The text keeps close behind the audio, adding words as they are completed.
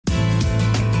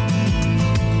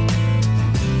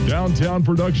Downtown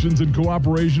Productions in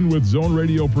cooperation with Zone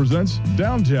Radio presents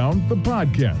Downtown, the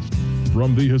podcast.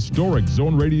 From the historic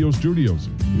Zone Radio studios,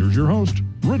 here's your host,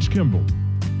 Rich Kimball.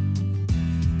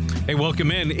 Hey,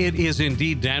 welcome in. It is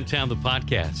indeed Downtown, the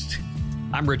podcast.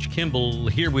 I'm Rich Kimball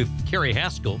here with Carrie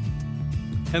Haskell,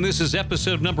 and this is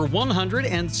episode number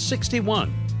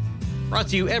 161, brought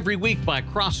to you every week by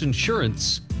Cross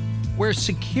Insurance, where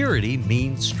security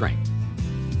means strength.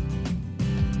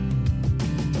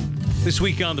 This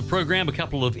week on the program, a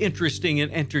couple of interesting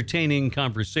and entertaining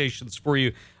conversations for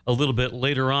you. A little bit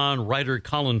later on, writer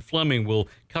Colin Fleming will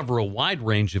cover a wide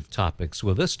range of topics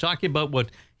with us, talking about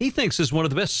what he thinks is one of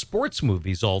the best sports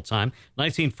movies all time,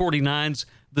 1949's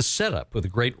The Setup with the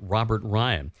great Robert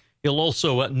Ryan. He'll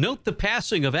also note the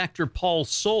passing of actor Paul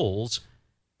Soles,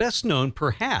 best known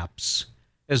perhaps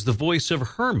as the voice of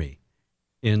Hermie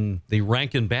in the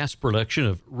Rankin Bass production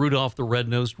of Rudolph the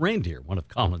Red-Nosed Reindeer, one of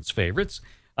Colin's favorites.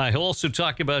 He'll also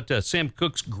talk about Sam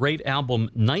Cooke's great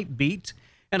album Night Beat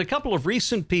and a couple of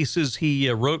recent pieces he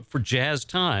wrote for Jazz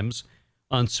Times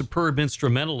on superb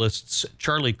instrumentalists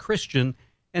Charlie Christian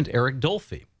and Eric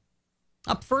Dolphy.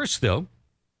 Up first, though,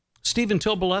 Stephen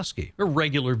Tobolowsky, a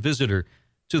regular visitor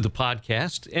to the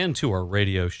podcast and to our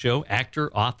radio show,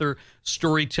 actor, author,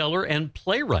 storyteller, and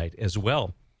playwright as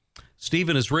well.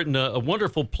 Stephen has written a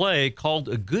wonderful play called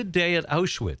A Good Day at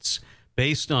Auschwitz,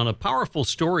 based on a powerful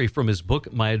story from his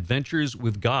book, My Adventures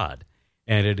with God.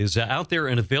 And it is out there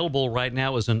and available right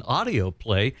now as an audio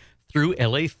play through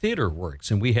LA Theater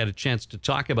Works. And we had a chance to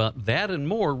talk about that and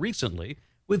more recently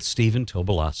with Stephen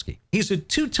Tobolowsky. He's a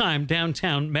two-time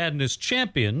Downtown Madness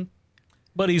champion,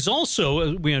 but he's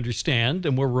also, we understand,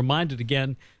 and we're reminded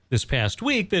again this past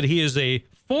week, that he is a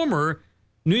former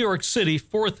New York City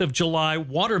 4th of July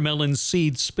watermelon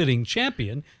seed spitting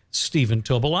champion, Stephen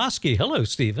Tobolowsky. Hello,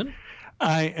 Stephen.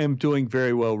 I am doing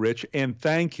very well, Rich, and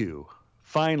thank you,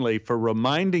 finally, for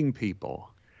reminding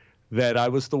people that I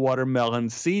was the watermelon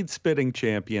seed-spitting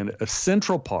champion of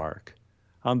Central Park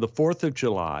on the 4th of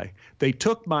July. They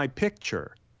took my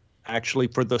picture, actually,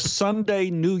 for the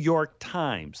Sunday New York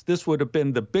Times. This would have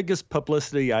been the biggest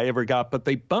publicity I ever got, but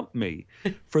they bumped me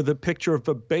for the picture of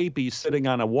a baby sitting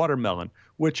on a watermelon,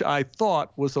 which I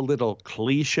thought was a little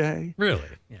cliche. Really?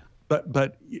 Yeah.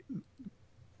 But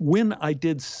when I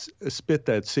did spit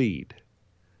that seed,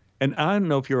 and I don't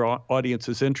know if your audience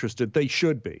is interested, they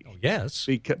should be. Oh, yes.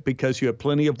 Because you have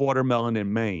plenty of watermelon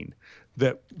in Maine.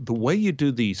 That the way you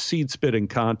do the seed spitting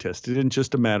contest, it isn't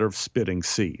just a matter of spitting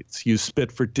seeds. You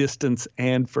spit for distance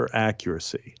and for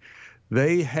accuracy.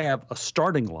 They have a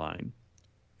starting line,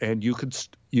 and you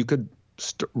could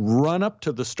run up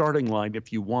to the starting line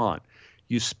if you want.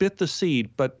 You spit the seed,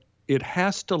 but it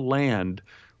has to land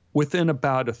within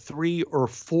about a 3 or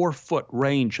 4 foot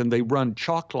range, and they run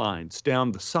chalk lines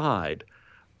down the side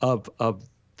of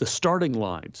the starting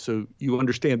line. So you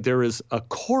understand there is a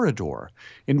corridor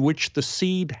in which the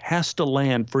seed has to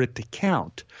land for it to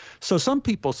count. So some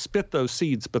people spit those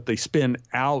seeds, but they spin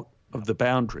out of the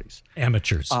boundaries.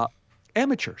 Amateurs.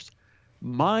 Amateurs.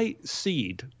 My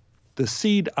seed, the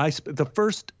seed the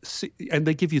first seed, and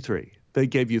they give you 3. They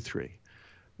gave you 3.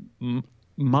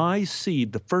 My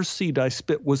seed, the first seed I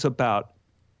spit was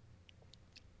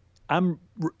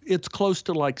it's close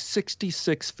to like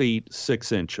 66 feet,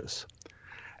 6 inches.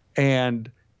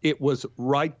 And it was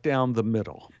right down the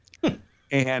middle.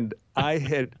 And I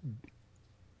had,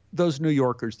 those New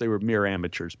Yorkers, they were mere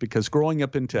amateurs, because growing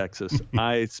up in Texas,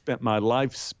 I spent my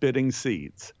life spitting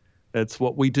seeds. That's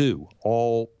what we do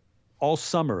all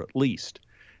summer at least.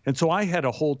 And so I had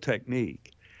a whole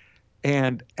technique.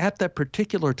 And at that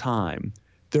particular time,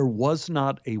 there was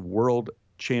not a world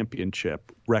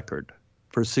championship record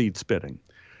for seed spitting.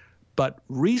 But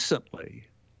recently,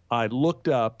 I looked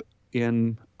up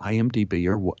in IMDb,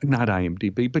 or not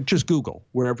IMDb, but just Google,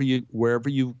 wherever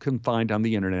you can find on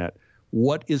the internet,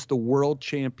 what is the world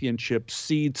championship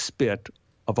seed spit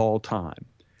of all time?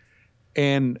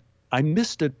 And I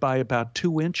missed it by about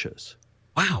 2 inches.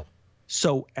 Wow.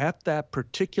 So at that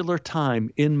particular time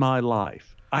in my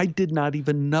life, I did not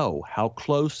even know how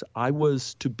close I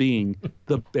was to being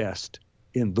the best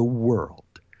in the world.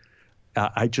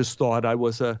 I just thought I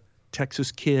was a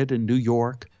Texas kid in New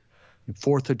York,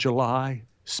 4th of July,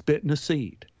 spitting a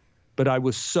seed. But I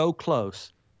was so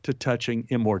close to touching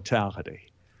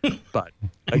immortality. But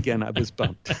again, I was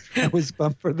bumped. I was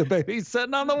bumped for the baby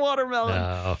sitting on the watermelon.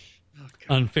 Oh,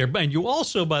 unfair. And you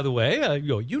also, by the way,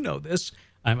 you know this.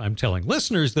 I'm telling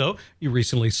listeners, though, you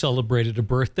recently celebrated a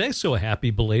birthday, so a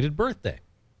happy belated birthday.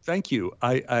 Thank you.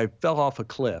 I fell off a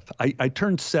cliff. I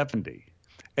turned 70.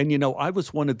 And, I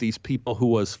was one of these people who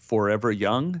was forever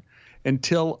young.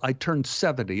 until I turned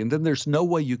 70. And then there's no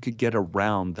way you could get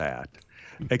around that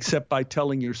except by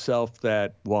telling yourself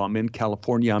that, well, I'm in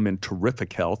California, I'm in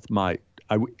terrific health. I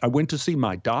went to see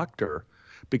my doctor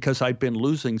because I'd been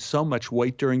losing so much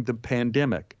weight during the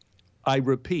pandemic. I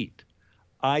repeat,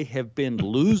 I have been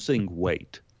losing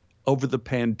weight over the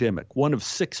pandemic, one of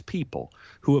 6 people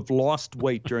who have lost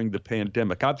weight during the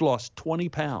pandemic. I've lost 20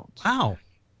 pounds. Wow.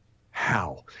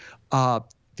 How?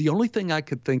 The only thing I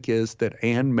could think is that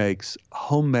Ann makes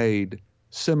homemade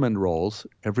cinnamon rolls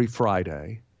every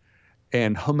Friday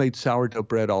and homemade sourdough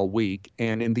bread all week.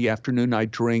 And in the afternoon, I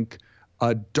drink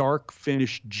a dark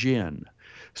finished gin.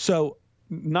 So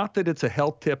not that it's a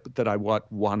health tip that I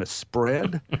want to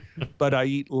spread, but I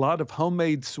eat a lot of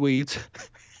homemade sweets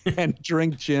and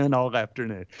drink gin all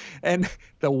afternoon. And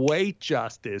the weight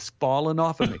just is falling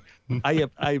off of me. I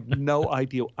have no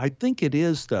idea. I think it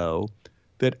is, though,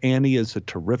 that Annie is a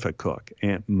terrific cook,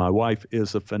 and my wife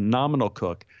is a phenomenal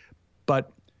cook,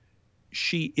 but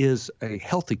she is a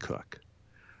healthy cook.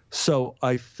 So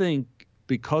I think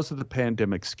because of the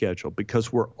pandemic schedule,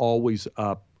 because we're always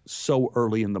up so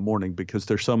early in the morning because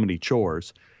there's so many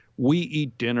chores, we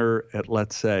eat dinner at,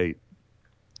 let's say,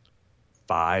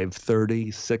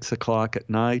 5:30, 6 o'clock at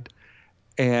night.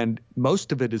 And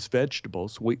most of it is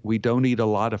vegetables. We don't eat a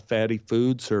lot of fatty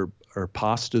foods or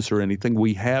pastas or anything.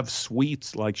 We have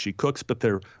sweets like she cooks, but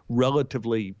they're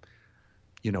relatively,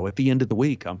 at the end of the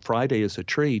week, on Friday as a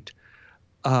treat.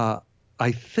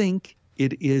 I think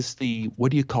it is the,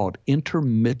 what do you call it,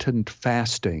 intermittent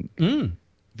fasting.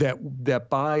 That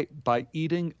by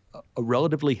eating a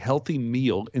relatively healthy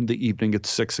meal in the evening at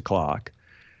 6 o'clock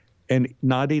and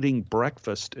not eating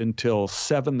breakfast until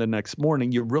 7 the next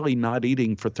morning, you're really not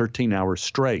eating for 13 hours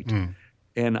straight.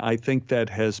 And I think that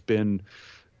has been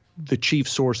the chief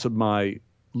source of my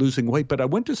losing weight. But I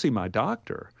went to see my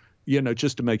doctor,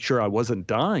 just to make sure I wasn't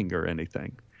dying or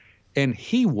anything. And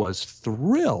he was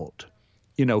thrilled.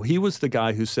 He was the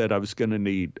guy who said I was going to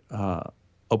need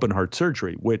open heart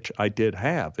surgery, which I did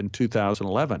have in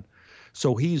 2011.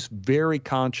 So he's very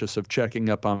conscious of checking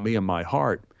up on me and my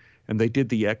heart. And they did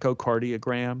the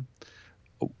echocardiogram,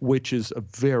 which is a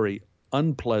very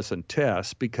unpleasant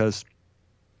test because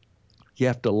you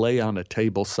have to lay on a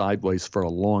table sideways for a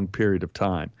long period of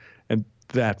time. And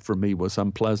that for me was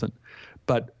unpleasant,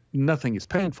 but nothing is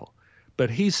painful. But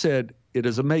he said, it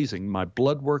is amazing. My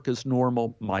blood work is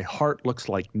normal. My heart looks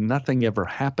like nothing ever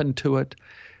happened to it.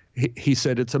 He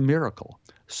said it's a miracle.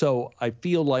 So I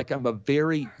feel like I'm a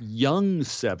very young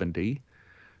 70.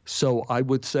 So I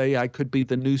would say I could be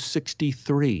the new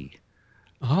 63.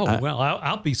 Oh, well,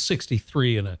 I'll be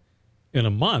 63 in a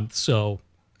month. So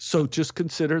just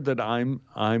consider that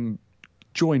I'm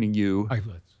joining you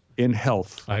in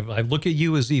health. I look at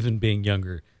you as even being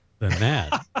younger than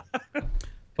that.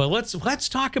 But let's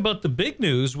talk about the big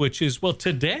news, which is, well,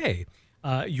 today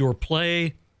your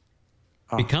play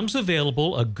becomes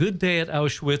available, A Good Day at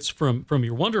Auschwitz, from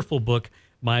your wonderful book,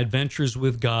 My Adventures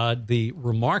with God, the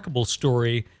remarkable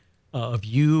story of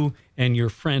you and your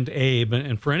friend Abe.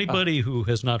 And for anybody who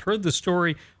has not heard the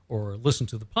story or listened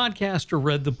to the podcast or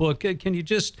read the book, can you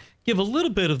just give a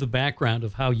little bit of the background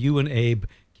of how you and Abe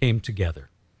came together?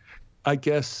 I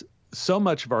guess so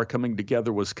much of our coming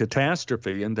together was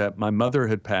catastrophe in that my mother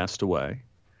had passed away.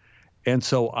 And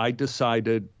so I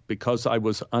decided, because I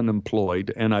was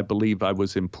unemployed and I believe I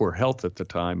was in poor health at the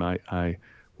time, I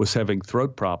was having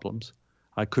throat problems.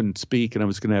 I couldn't speak and I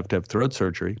was going to have throat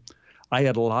surgery. I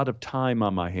had a lot of time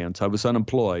on my hands. I was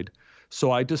unemployed.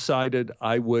 So I decided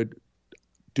I would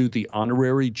do the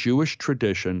honorary Jewish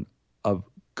tradition of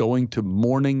going to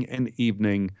morning and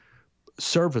evening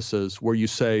services where you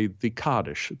say the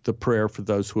Kaddish, the prayer for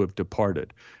those who have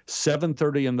departed,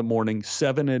 7:30 in the morning,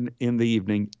 7 in the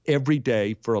evening, every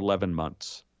day for 11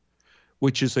 months,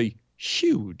 which is a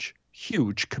huge,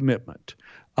 huge commitment.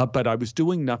 But I was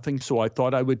doing nothing, so I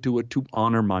thought I would do it to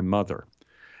honor my mother.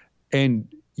 And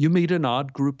you meet an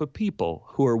odd group of people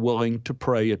who are willing to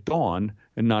pray at dawn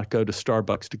and not go to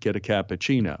Starbucks to get a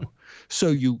cappuccino. So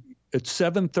at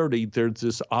 7:30, there's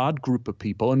this odd group of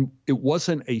people, and it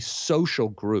wasn't a social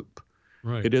group.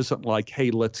 Right. It isn't like,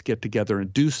 hey, let's get together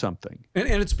and do something. And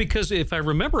it's because, if I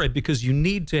remember it, because you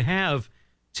need to have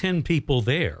 10 people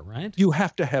there, right? You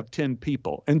have to have 10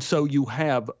 people. And so you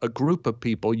have a group of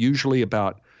people, usually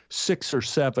about 6 or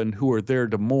 7, who are there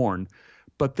to mourn.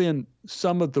 But then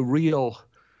some of the real,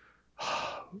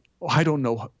 I don't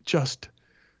know, just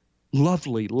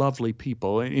lovely, lovely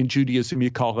people. In Judaism,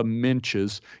 you call them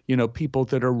minches, people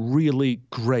that are really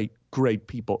great, great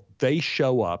people. They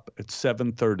show up at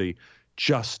 7:30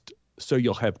 just so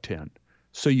you'll have 10.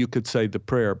 so you could say the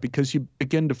prayer, because you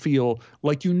begin to feel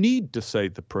like you need to say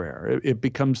the prayer. It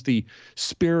becomes the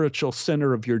spiritual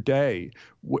center of your day.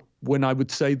 When I would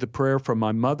say the prayer for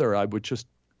my mother, I would just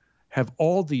have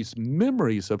all these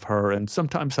memories of her, and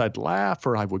sometimes I'd laugh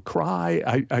or I would cry.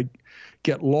 I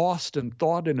get lost in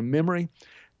thought in a memory.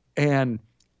 And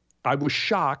I was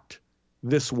shocked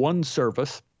this one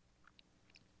service,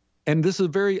 and this is a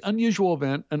very unusual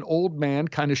event. An old man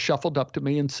kind of shuffled up to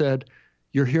me and said,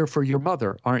 "You're here for your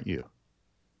mother, aren't you?"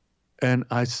 And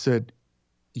I said,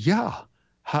 "Yeah.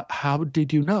 How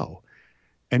did you know?"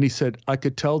 And he said, "I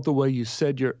could tell the way you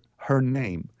said her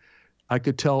name. I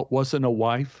could tell it wasn't a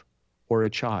wife or a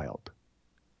child."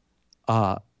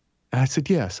 I said,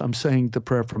 "Yes, I'm saying the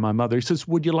prayer for my mother." He says,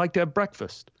 "Would you like to have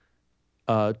breakfast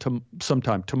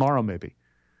sometime, tomorrow maybe?"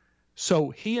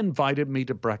 So he invited me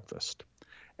to breakfast.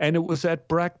 And it was at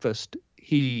breakfast,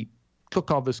 he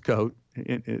took off his coat.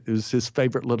 It was his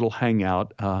favorite little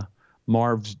hangout,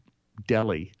 Marv's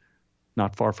Deli,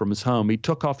 not far from his home. He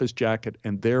took off his jacket,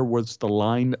 and there was the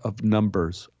line of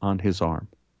numbers on his arm.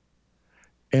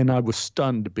 And I was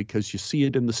stunned, because you see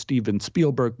it in the Steven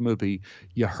Spielberg movie,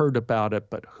 you heard about it,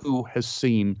 but who has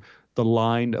seen the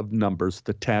line of numbers,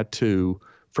 the tattoo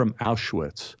from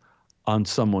Auschwitz on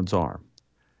someone's arm?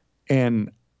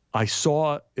 And I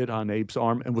saw it on Abe's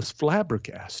arm and was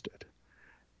flabbergasted.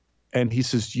 And he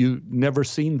says, "You never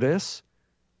seen this?"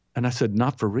 And I said,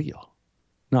 "Not for real.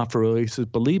 Not for real." He says,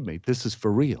 "Believe me, this is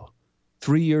for real."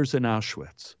 3 years in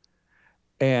Auschwitz.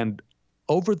 And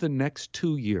over the next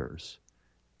 2 years,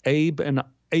 Abe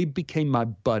became my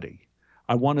buddy.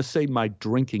 I want to say my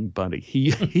drinking buddy.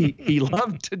 He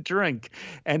loved to drink,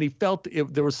 and he felt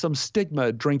there was some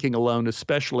stigma drinking alone,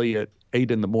 especially at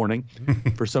 8 a.m.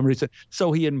 for some reason.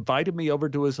 So he invited me over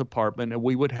to his apartment, and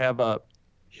we would have a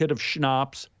hit of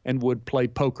schnapps and would play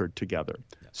poker together,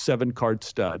 7-card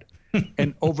stud.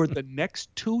 And over the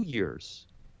next 2 years,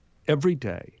 every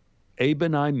day, Abe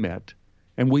and I met,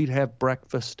 and we'd have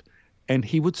breakfast, and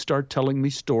he would start telling me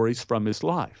stories from his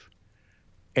life.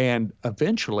 And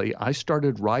eventually, I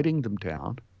started writing them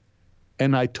down,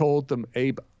 and I told them,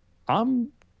 "Abe, I'm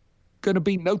going to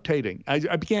be notating."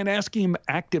 I began asking him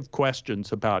active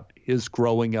questions about his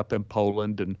growing up in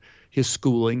Poland and his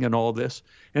schooling and all this.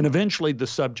 And eventually, the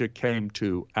subject came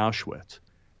to Auschwitz,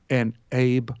 and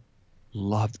Abe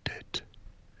loved it.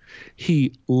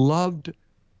 He loved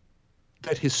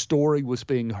that his story was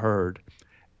being heard,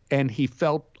 and he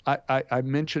felt, I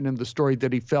mentioned in the story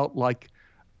that he felt like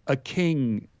a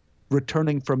king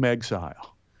returning from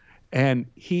exile. And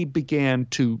he began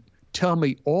to tell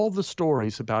me all the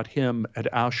stories about him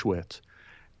at Auschwitz.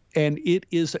 And it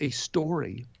is a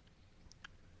story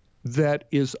that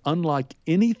is unlike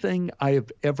anything I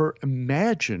have ever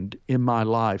imagined in my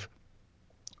life,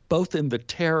 both in the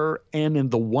terror and in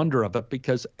the wonder of it,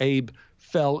 because Abe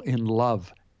fell in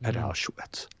love at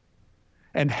Auschwitz.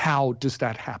 And how does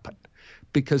that happen?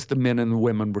 Because the men and the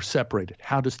women were separated.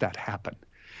 How does that happen?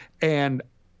 And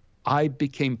I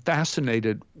became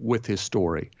fascinated with his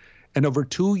story. And over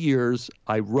 2 years,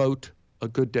 I wrote A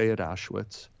Good Day at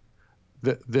Auschwitz,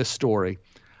 this story.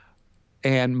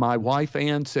 And my wife,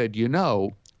 Ann, said, "You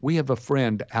know, we have a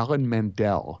friend, Alan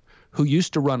Mandel, who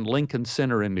used to run Lincoln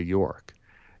Center in New York.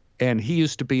 And he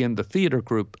used to be in the theater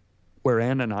group where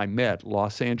Ann and I met,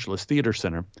 Los Angeles Theater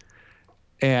Center."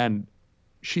 And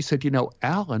she said, "You know,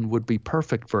 Alan would be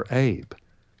perfect for Abe.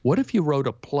 What if you wrote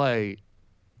a play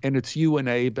and it's you and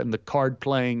Abe and the card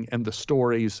playing and the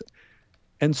stories?"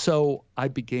 And so I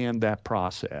began that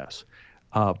process.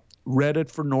 Read it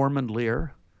for Norman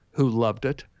Lear, who loved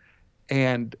it.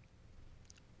 And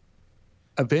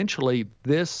eventually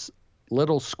this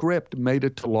little script made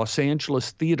it to Los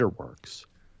Angeles Theater Works,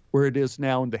 where it is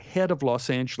now. And the head of Los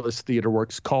Angeles Theater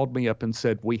Works called me up and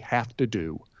said, "We have to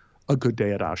do A Good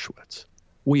Day at Auschwitz.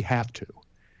 We have to."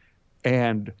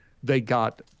 And they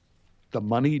got the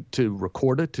money to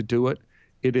record it, to do it.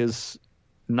 It is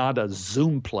not a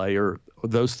Zoom play or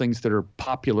those things that are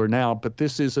popular now, but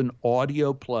this is an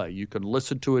audio play. You can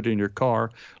listen to it in your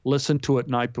car, listen to it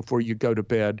night before you go to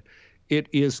bed. It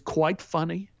is quite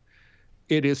funny.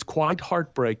 It is quite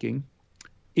heartbreaking.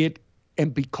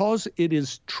 And because it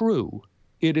is true,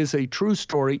 it is a true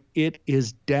story, it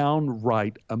is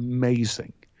downright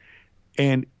amazing.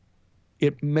 And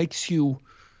it makes you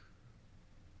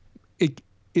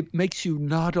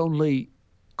not only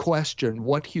question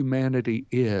what humanity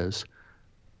is,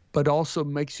 but also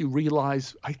makes you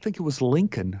realize, I think it was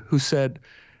Lincoln who said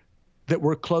that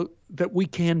that we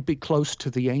can be close to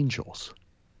the angels.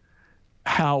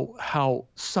 How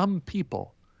some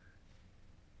people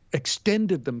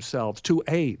extended themselves to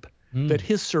Abe, that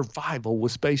his survival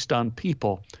was based on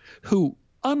people who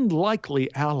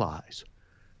unlikely allies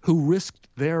who risked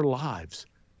their lives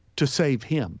to save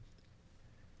him.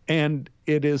 And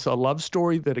it is a love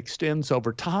story that extends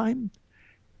over time,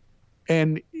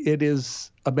 and it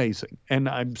is amazing. And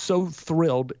I'm so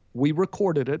thrilled. We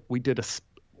recorded it. We did it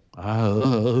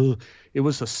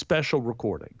was a special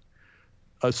recording.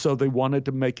 So they wanted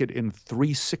to make it in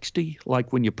 360,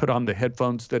 like when you put on the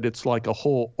headphones, that it's like a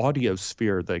whole audio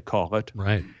sphere, they call it.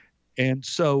 Right. And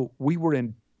so we were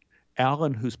in,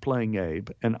 Alan, who's playing Abe,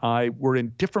 and I were in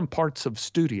different parts of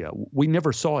studio. We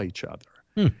never saw each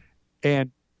other.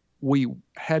 And we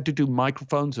had to do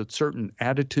microphones at certain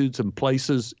attitudes and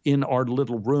places in our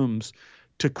little rooms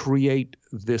to create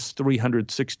this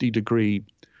 360-degree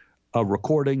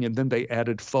recording. And then they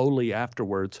added Foley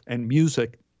afterwards and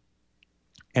music.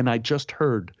 And I just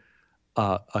heard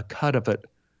a cut of it,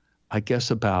 I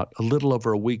guess about a little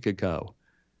over a week ago.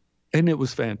 And it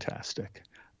was fantastic.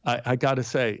 I got to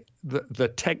say,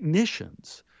 the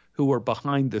technicians who were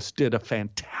behind this did a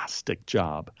fantastic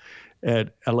job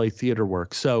at LA Theater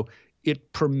Works. So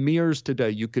it premieres today.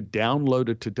 You could download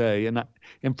it today. And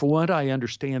from what I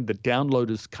understand, the download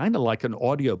is kind of like an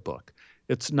audiobook.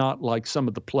 It's not like some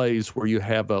of the plays where you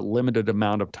have a limited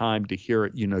amount of time to hear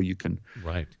it. You know, you can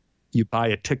Right. You buy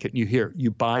a ticket and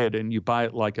you buy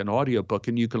it like an audiobook,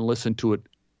 and you can listen to it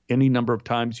any number of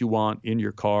times you want in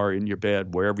your car, in your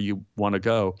bed, wherever you want to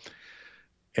go.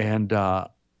 And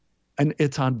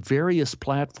it's on various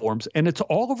platforms, and it's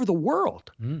all over the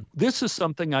world. This is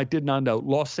something I did not know.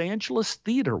 Los Angeles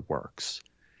Theater Works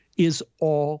is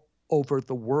all over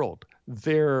the world.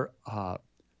 Their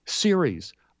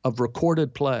series of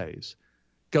recorded plays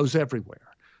goes everywhere.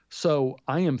 So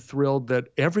I am thrilled that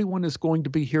everyone is going to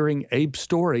be hearing Abe's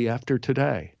story after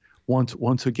today.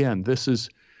 Once again, this is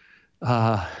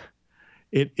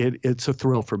it's a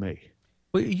thrill for me.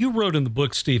 Well, you wrote in the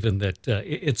book, Stephen, that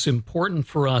it's important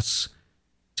for us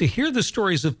to hear the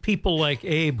stories of people like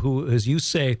Abe, who, as you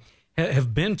say,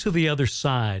 have been to the other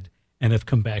side and have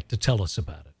come back to tell us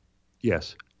about it.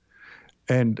 Yes,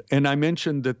 and I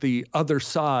mentioned that the other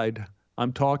side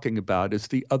I'm talking about is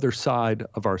the other side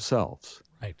of ourselves.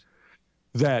 Right.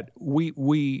 That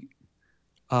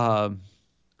I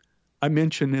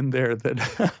mentioned in there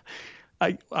that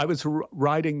I was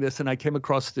writing this and I came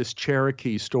across this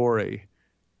Cherokee story,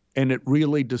 and it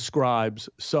really describes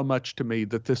so much to me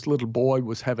that this little boy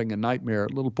was having a nightmare.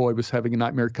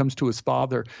 Comes to his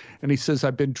father, and he says,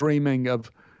 I've been dreaming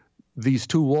of these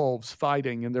two wolves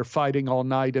fighting, and they're fighting all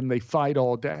night, and they fight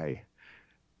all day.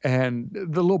 And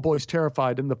the little boy's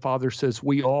terrified, and the father says,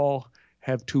 we all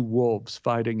have two wolves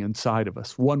fighting inside of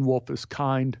us. One wolf is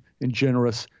kind and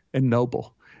generous and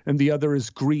noble, and the other is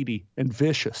greedy and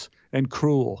vicious and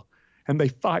cruel. And they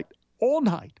fight all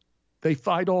night. They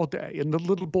fight all day. And the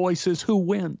little boy says, who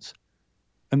wins?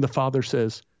 And the father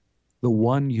says, the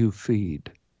one you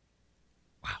feed.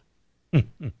 Wow.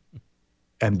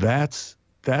 And that's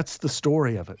the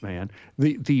story of it, man.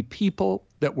 The people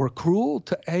that were cruel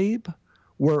to Abe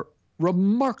were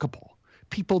remarkable.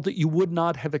 People that you would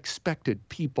not have expected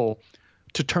people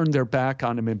to turn their back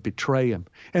on him and betray him.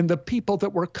 And the people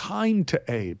that were kind to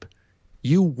Abe,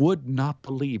 you would not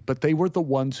believe, but they were the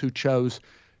ones who chose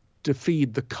to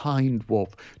feed the kind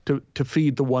wolf, to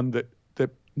feed the one that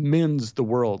mends the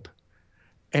world.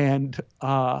 And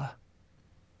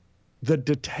the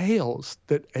details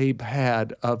that Abe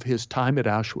had of his time at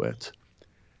Auschwitz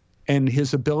and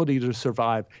his ability to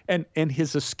survive and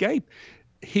his escape.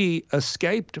 He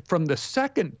escaped from the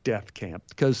second death camp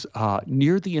because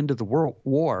near the end of the World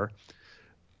War,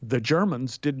 the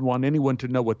Germans didn't want anyone to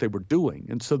know what they were doing.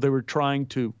 And so they were trying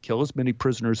to kill as many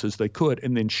prisoners as they could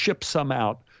and then ship some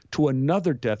out to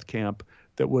another death camp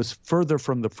that was further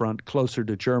from the front, closer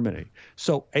to Germany.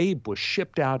 So Abe was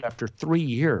shipped out after 3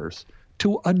 years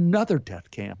to another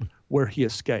death camp where he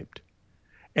escaped.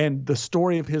 And the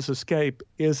story of his escape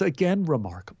is again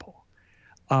remarkable.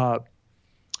 I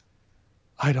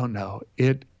don't know.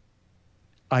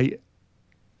 I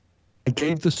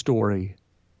gave the story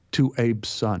to Abe's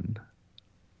son,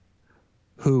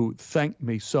 who thanked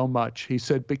me so much. He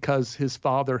said because his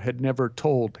father had never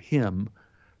told him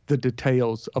the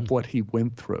details of what he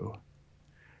went through.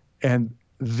 And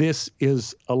this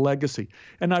is a legacy.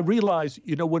 And I realized,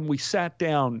 when we sat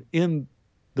down in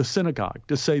the synagogue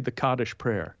to say the Kaddish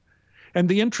prayer, and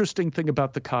the interesting thing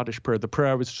about the Kaddish prayer, the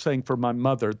prayer I was saying for my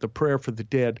mother, the prayer for the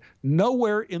dead,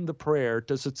 nowhere in the prayer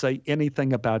does it say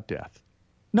anything about death.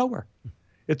 Nowhere.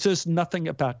 It says nothing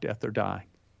about death or dying.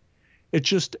 It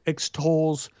just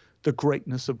extols the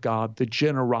greatness of God, the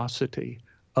generosity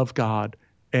of God,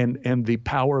 and the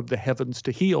power of the heavens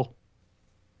to heal.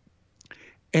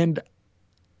 And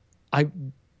I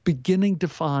beginning to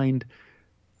find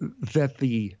that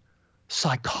the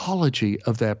psychology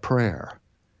of that prayer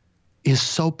is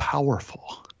so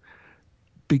powerful,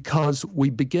 because we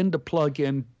begin to plug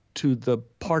into the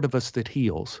part of us that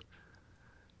heals.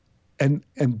 And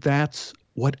that's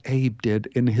what Abe did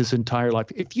in his entire life.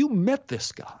 If you met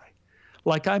this guy,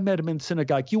 like I met him in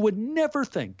synagogue, you would never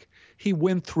think he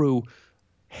went through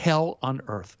hell on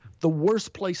earth, the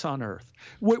worst place on earth,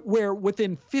 where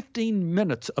within 15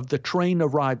 minutes of the train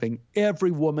arriving,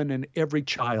 every woman and every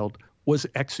child was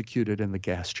executed in the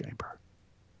gas chamber.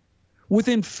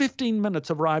 Within 15 minutes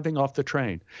of arriving off the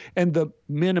train, and the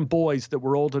men and boys that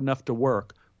were old enough to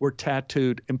work were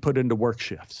tattooed and put into work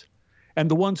shifts. And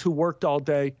the ones who worked all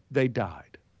day, they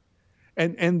died.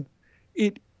 And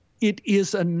it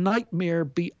is a nightmare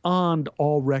beyond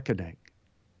all reckoning.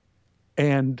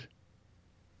 And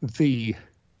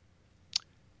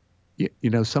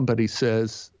somebody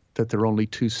says that there are only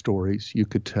two stories you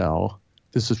could tell.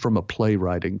 This is from a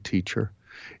playwriting teacher.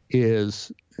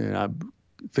 I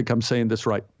think I'm saying this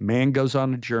right. Man goes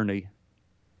on a journey,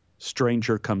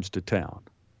 stranger comes to town.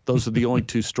 Those are the only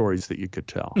two stories that you could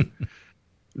tell.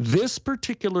 This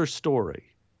particular story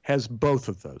has both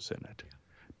of those in it,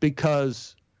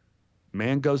 because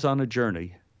man goes on a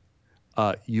journey.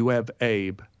 You have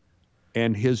Abe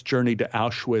and his journey to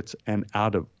Auschwitz and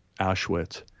out of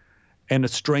Auschwitz, and a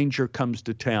stranger comes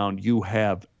to town. You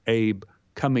have Abe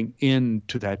coming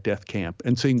into that death camp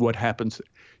and seeing what happens.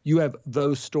 You have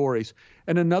those stories.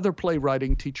 And another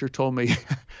playwriting teacher told me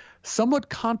somewhat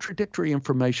contradictory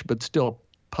information, but still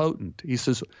potent. He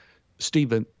says,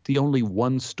 Stephen, the only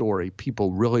one story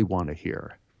people really want to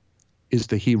hear is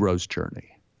the hero's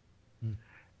journey.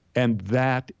 And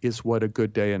that is what A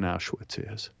Good Day in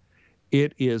Auschwitz is.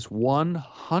 It is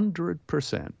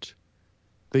 100%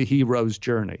 the hero's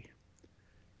journey.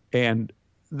 And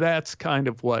that's kind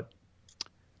of what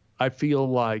I feel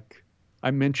like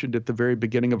I mentioned at the very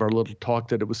beginning of our little talk,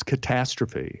 that it was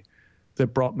catastrophe that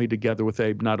brought me together with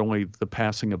Abe, not only the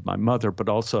passing of my mother, but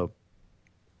also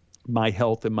my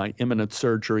health and my imminent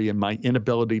surgery and my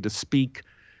inability to speak.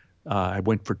 I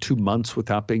went for 2 months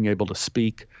without being able to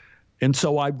speak. And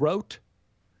so I wrote.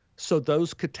 So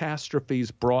those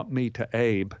catastrophes brought me to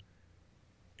Abe.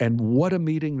 And what a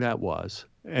meeting that was.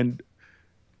 And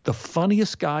the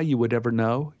funniest guy you would ever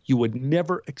know, you would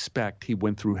never expect he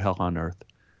went through hell on earth.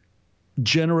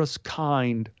 Generous,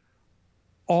 kind,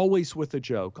 always with a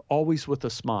joke, always with a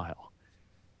smile.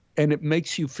 And it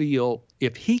makes you feel,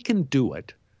 if he can do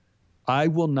it, I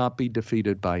will not be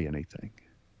defeated by anything.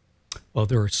 Well,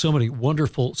 there are so many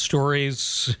wonderful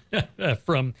stories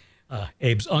from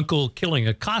Abe's uncle killing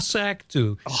a Cossack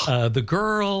to the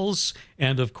girls.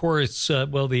 And of course,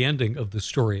 the ending of the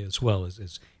story as well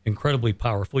is incredibly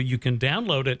powerful. You can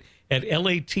download it at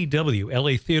LATW,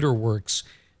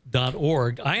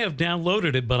 LATheaterworks.org. I have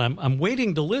downloaded it, but I'm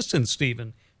waiting to listen,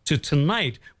 Stephen, to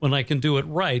tonight when I can do it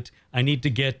right. I need to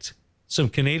get some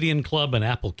Canadian Club and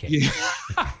apple cake.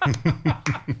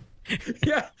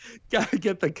 Yeah, gotta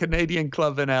get the Canadian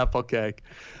Club and apple cake.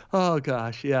 Oh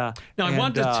gosh, yeah. Now I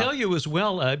wanted to tell you as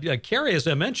well. Kerry, as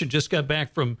I mentioned, just got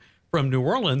back from New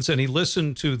Orleans, and he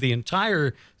listened to the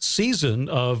entire season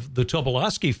of the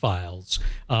Tobolowsky Files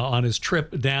on his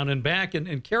trip down and back.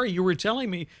 And Kerry, you were telling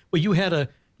me, well, you had a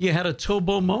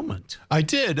Tobo moment. I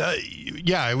did.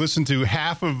 I listened to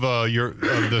half of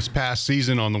this past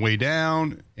season on the way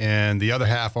down, and the other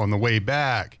half on the way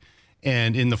back.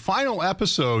 And in the final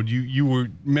episode, you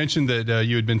mentioned that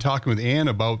you had been talking with Ann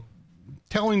about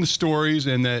telling the stories,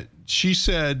 and that she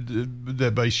said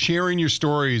that by sharing your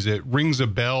stories, it rings a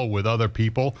bell with other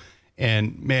people.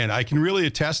 And man, I can really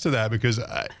attest to that, because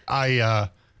I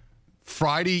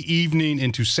Friday evening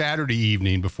into Saturday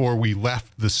evening before we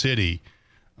left the city,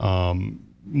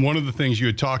 one of the things you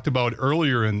had talked about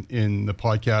earlier in the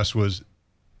podcast was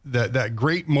that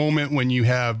great moment when you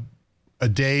have a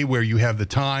day where you have the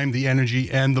time, the energy,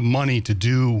 and the money to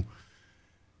do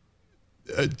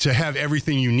to have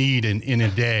everything you need in a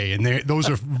day. And those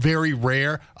are very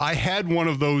rare. I had one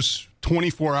of those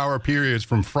 24-hour periods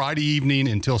from Friday evening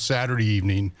until Saturday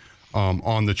evening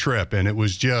on the trip. And it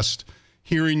was just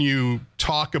hearing you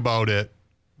talk about it.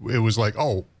 It was like,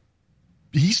 oh,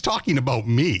 he's talking about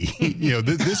me,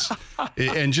 this,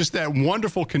 and just that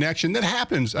wonderful connection that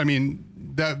happens. I mean,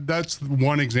 that's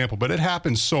one example, but it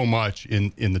happens so much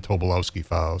in the Tobolowsky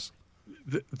Files.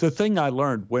 The thing I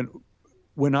learned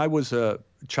when I was a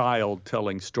child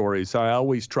telling stories, I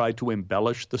always tried to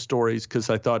embellish the stories, because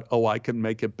I thought, oh, I can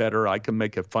make it better. I can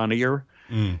make it funnier.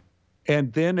 Mm.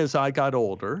 And then as I got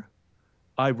older,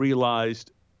 I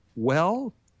realized,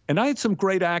 and I had some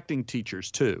great acting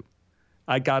teachers too.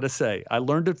 I got to say, I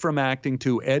learned it from acting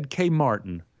to Ed K.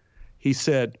 Martin. He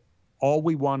said, all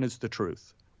we want is the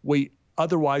truth.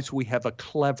 Otherwise, we have a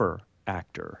clever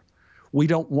actor. We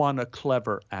don't want a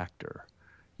clever actor.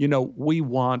 We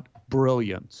want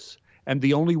brilliance. And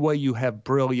the only way you have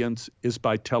brilliance is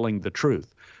by telling the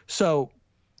truth. So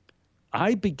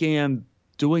I began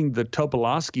doing the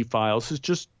Tobolowsky Files is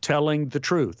just telling the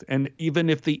truth. And even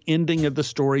if the ending of the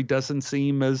story doesn't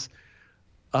seem as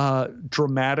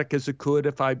dramatic as it could,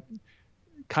 if I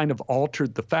kind of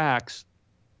altered the facts,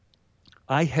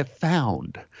 I have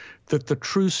found that the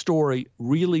true story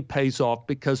really pays off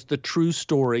because the true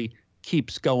story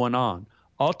keeps going on.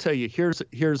 I'll tell you, here's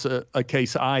a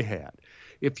case I had.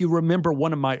 If you remember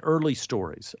one of my early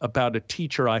stories about a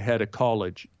teacher I had at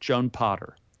college, Joan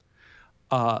Potter.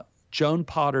 Joan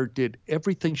Potter did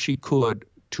everything she could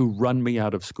to run me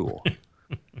out of school,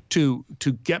 to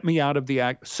get me out of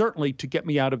certainly to get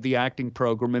me out of the acting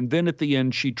program. And then at the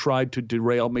end, she tried to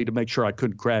derail me to make sure I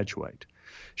couldn't graduate.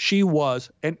 She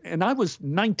was, and I was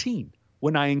 19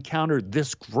 when I encountered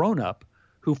this grown-up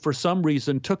who for some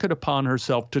reason took it upon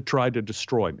herself to try to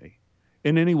destroy me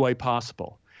in any way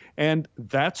possible. And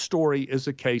that story is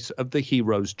a case of the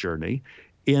hero's journey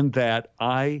in that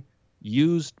I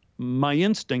used my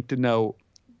instinct to know,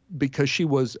 because she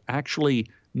was actually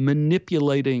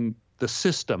manipulating the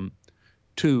system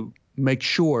to make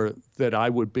sure that I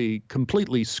would be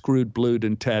completely screwed, blued,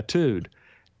 and tattooed.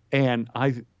 And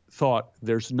I thought,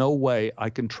 there's no way I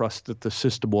can trust that the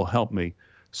system will help me.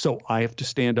 So I have to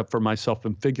stand up for myself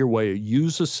and figure a way to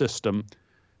use a system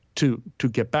to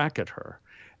get back at her.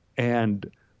 And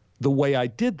the way I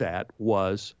did that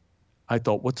was, I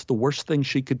thought, what's the worst thing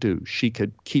she could do? She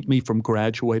could keep me from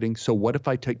graduating. So what if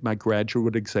I take my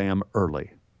graduate exam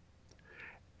early?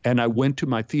 And I went to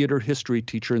my theater history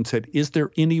teacher and said, is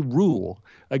there any rule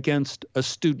against a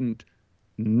student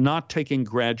not taking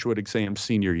graduate exams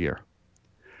senior year?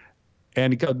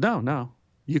 And he goes, no,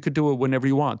 you could do it whenever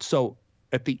you want. So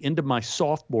at the end of my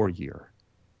sophomore year,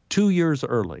 2 years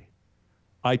early,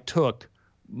 I took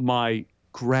my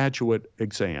graduate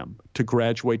exam to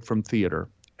graduate from theater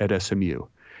at SMU.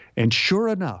 And sure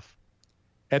enough,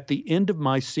 at the end of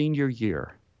my senior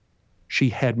year, she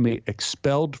had me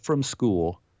expelled from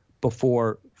school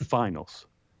before finals,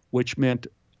 which meant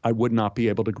I would not be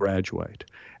able to graduate.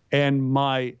 And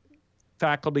my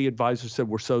faculty advisor said,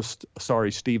 we're so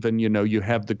sorry, Stephen, you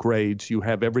have the grades, you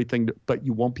have everything, but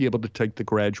you won't be able to take the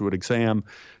graduate exam,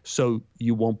 so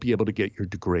you won't be able to get your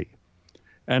degree.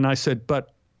 And I said,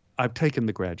 but I've taken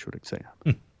the graduate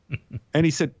exam. And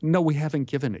he said, no, we haven't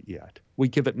given it yet. We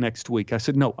give it next week. I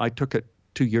said, no, I took it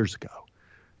 2 years ago.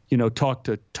 Talk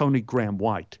to Tony Graham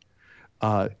White.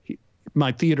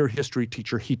 My theater history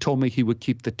teacher, he told me he would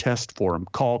keep the test for him.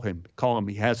 Call him.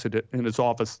 He has it in his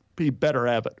office. He better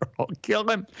have it or I'll kill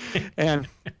him. And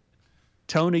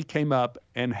Tony came up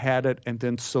and had it and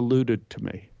then saluted to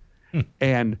me.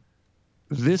 And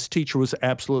this teacher was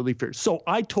absolutely fierce. So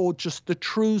I told just the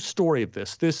true story of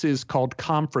this. This is called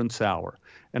Conference Hour.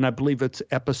 And I believe it's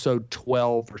episode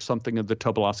 12 or something of the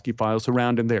Tobolowsky Files,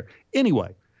 around in there.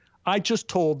 Anyway, I just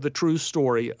told the true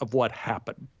story of what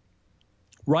happened.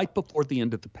 Right before the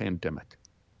end of the pandemic,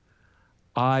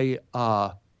 I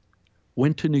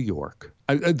went to New York.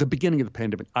 At the beginning of the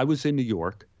pandemic, I was in New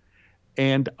York,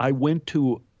 and I went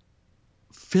to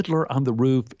Fiddler on the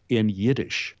Roof in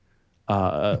Yiddish,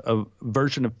 a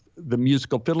version of the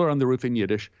musical Fiddler on the Roof in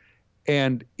Yiddish.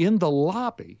 And in the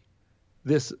lobby,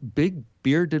 this big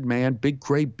bearded man, big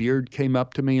gray beard, came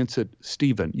up to me and said,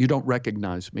 Stephen, you don't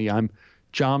recognize me. I'm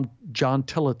John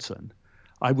Tillotson.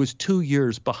 I was 2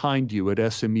 years behind you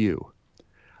at SMU.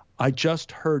 I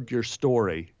just heard your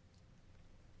story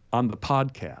on the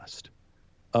podcast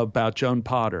about Joan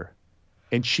Potter,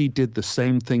 and she did the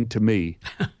same thing to me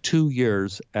 2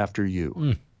 years after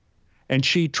you. And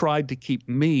she tried to keep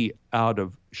me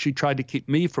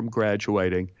from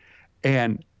graduating,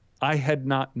 and I had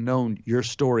not known your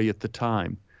story at the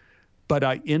time. But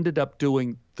I ended up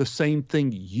doing the same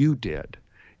thing you did,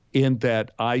 in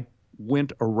that I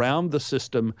went around the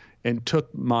system and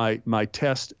took my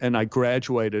test, and I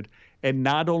graduated. And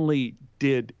not only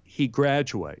did he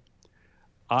graduate,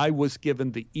 I was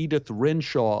given the Edith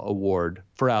Renshaw Award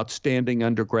for Outstanding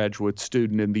Undergraduate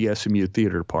Student in the SMU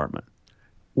Theater Department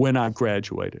when I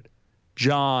graduated.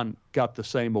 John got the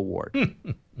same award.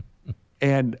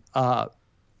 And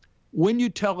when you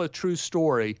tell a true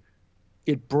story,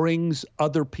 it brings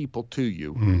other people to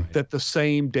you that the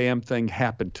same damn thing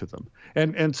happened to them.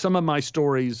 And some of my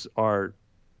stories are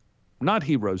not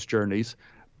heroes' journeys,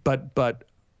 but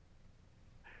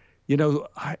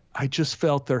I just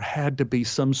felt there had to be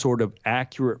some sort of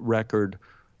accurate record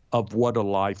of what a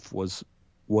life was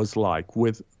like,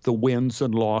 with the wins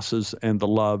and losses and the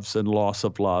loves and loss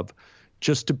of love,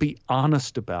 just to be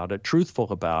honest about it, truthful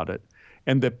about it,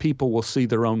 and that people will see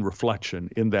their own reflection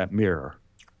in that mirror.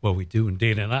 Well, we do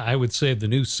indeed. And I would say the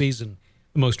new season,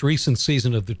 the most recent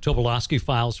season of the Tobolowsky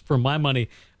Files, for my money,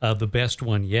 the best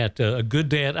one yet. A Good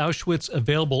Day at Auschwitz,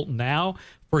 available now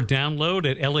for download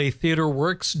at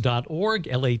latheaterworks.org,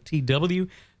 latw.org.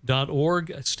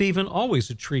 Stephen, always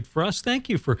a treat for us. Thank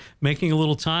you for making a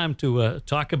little time to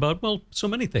talk about, well, so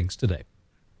many things today.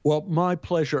 Well, my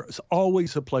pleasure. It's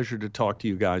always a pleasure to talk to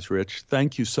you guys, Rich.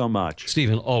 Thank you so much.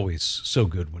 Stephen, always so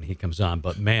good when he comes on.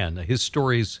 But, man, his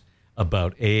stories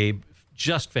about Abe,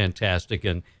 just fantastic,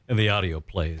 and the audio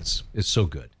play is so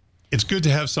good. It's good to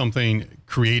have something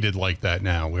created like that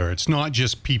now, where it's not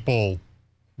just people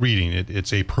reading it;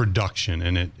 it's a production,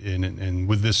 and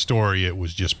with this story, it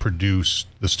was just produced.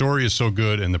 The story is so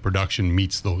good, and the production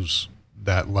meets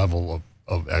that level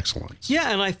of excellence. Yeah,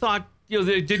 and I thought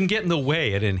they didn't get in the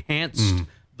way; it enhanced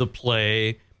the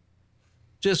play,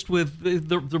 just with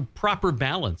the proper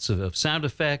balance of sound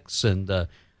effects and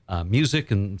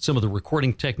music and some of the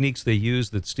recording techniques they use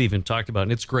that Stephen talked about.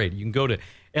 And it's great. You can go to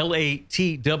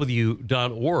latw.org,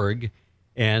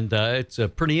 and it's a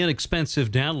pretty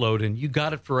inexpensive download, and you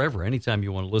got it forever. Anytime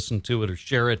you want to listen to it or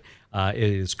share it, it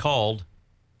is called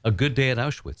A Good Day at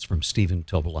Auschwitz from Stephen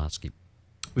Tobolowsky.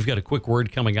 We've got a quick word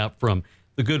coming up from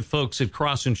the good folks at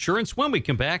Cross Insurance. When we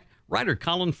come back, writer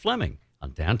Colin Fleming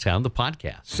on Downtown the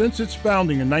Podcast. Since its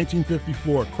founding in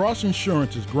 1954, Cross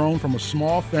Insurance has grown from a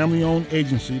small family-owned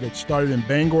agency that started in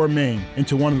Bangor, Maine,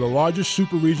 into one of the largest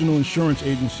super-regional insurance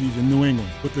agencies in New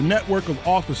England. With a network of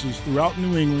offices throughout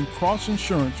New England, Cross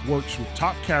Insurance works with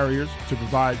top carriers to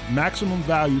provide maximum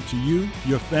value to you,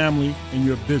 your family, and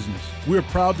your business. We are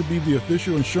proud to be the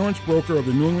official insurance broker of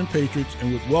the New England Patriots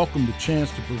and would welcome the chance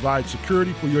to provide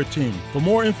security for your team. For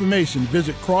more information,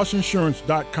 visit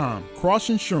crossinsurance.com.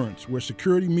 Cross Insurance, where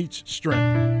security meets strength.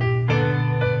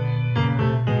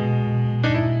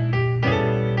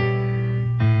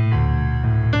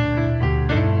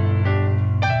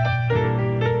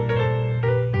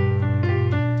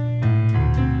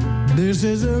 This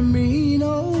is a mean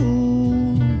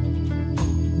old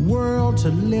world to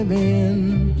live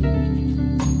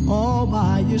in, all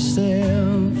by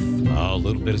yourself. A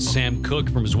little bit of Sam Cooke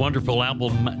from his wonderful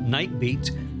album Night Beat.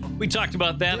 We talked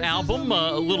about that album,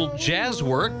 a little jazz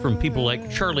work from people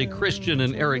like Charlie Christian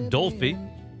and Eric Dolphy,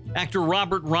 actor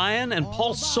Robert Ryan, and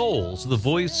Paul Soles, the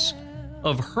voice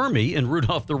of Hermie in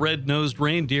Rudolph the Red-Nosed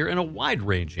Reindeer, and a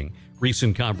wide-ranging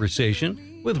recent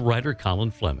conversation with writer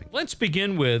Colin Fleming. Let's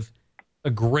begin with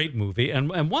a great movie, and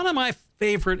one of my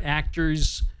favorite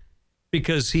actors,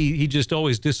 because he just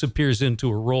always disappears into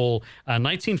a role,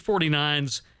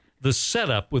 1949's The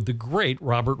Setup with the great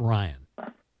Robert Ryan.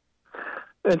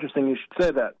 Interesting you should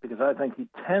say that, because I think he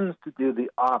tends to do the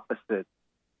opposite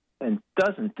and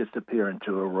doesn't disappear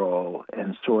into a role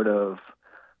and sort of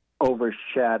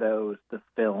overshadows the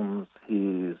films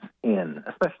he's in,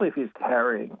 especially if he's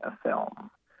carrying a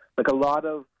film. Like a lot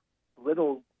of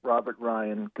little Robert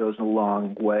Ryan goes a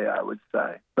long way, I would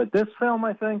say. But this film,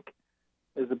 I think,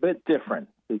 is a bit different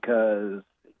because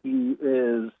he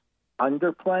is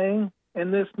underplaying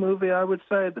in this movie, I would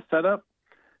say, The Setup.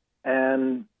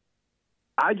 And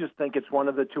I just think it's one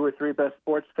of the 2 or 3 best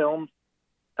sports films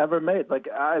ever made. Like,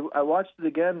 I watched it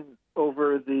again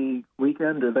over the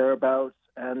weekend or thereabouts,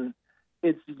 and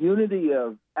its unity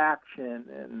of action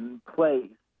and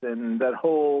place and that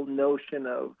whole notion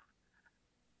of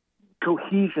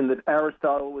cohesion that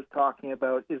Aristotle was talking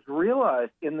about is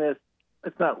realized in this.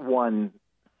 It's not one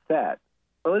set.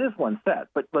 Well, it is one set,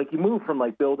 but like you move from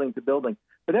like building to building,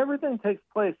 but everything takes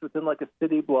place within like a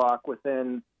city block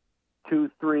within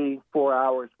 2, 3, 4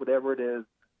 hours, whatever it is,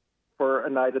 for a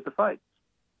night at the fights.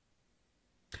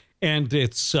 And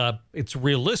it's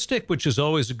realistic, which is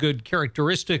always a good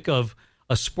characteristic of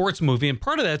a sports movie. And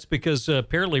part of that's because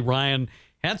apparently Ryan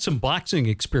had some boxing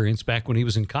experience back when he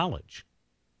was in college.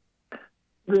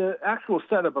 The actual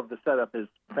setup of The Setup is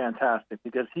fantastic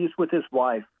because he's with his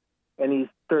wife and he's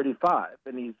 35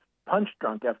 and he's punch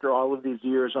drunk after all of these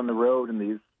years on the road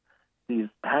in these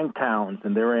tank towns,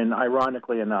 and they're in,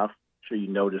 ironically enough, I'm sure you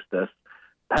noticed this,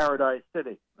 Paradise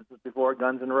City. This is before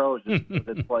Guns N' Roses.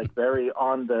 It's like very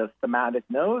on the thematic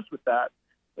nose with that.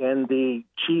 And the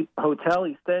cheap hotel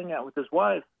he's staying at with his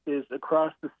wife is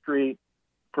across the street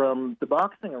from the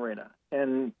boxing arena.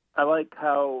 And I like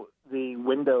how the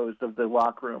windows of the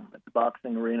locker room at the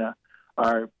boxing arena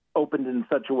are opened in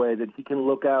such a way that he can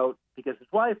look out, because his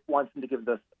wife wants him to give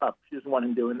this up. She doesn't want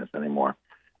him doing this anymore.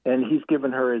 And he's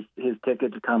given her his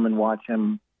ticket to come and watch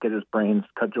him get his brains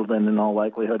cudgeled in all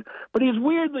likelihood. But he's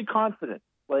weirdly confident.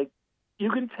 Like, you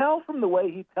can tell from the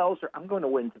way he tells her, I'm going to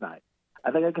win tonight.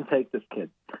 I think I can take this kid.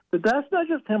 But that's not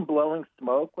just him blowing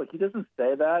smoke. Like, he doesn't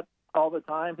say that all the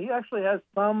time. He actually has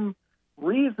some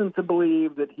reason to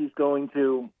believe that he's going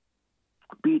to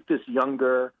beat this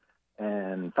younger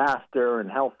and faster and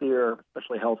healthier,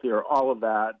 especially healthier, all of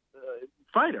that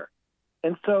fighter.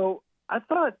 And so I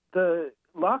thought the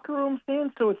locker room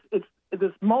scene, so it's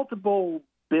this multiple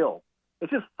bill.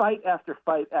 It's just fight after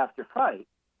fight after fight.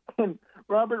 And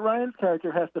Robert Ryan's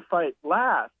character has to fight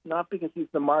last, not because he's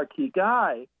the marquee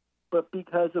guy, but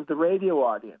because of the radio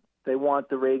audience. They want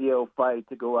the radio fight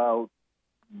to go out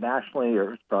nationally,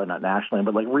 or probably not nationally,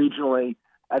 but like regionally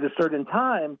at a certain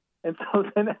time. And so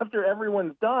then after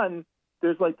everyone's done,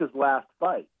 there's like this last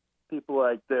fight. People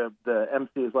like the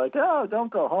MC is like, oh,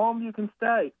 don't go home, you can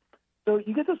stay. So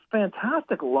you get this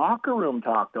fantastic locker room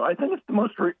talk, though. I think it's the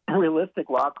most realistic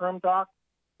locker room talk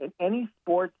in any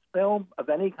sports film of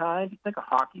any kind. You think a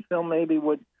hockey film maybe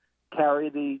would carry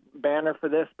the banner for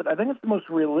this, but I think it's the most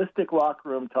realistic locker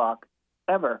room talk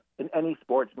ever in any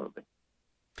sports movie.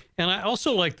 And I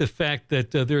also like the fact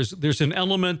that there's an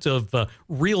element of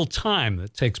real time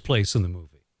that takes place in the movie.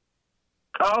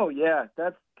 Oh, yeah.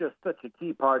 That's just such a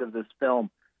key part of this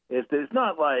film, is that it's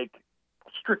not like,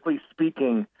 strictly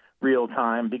speaking, real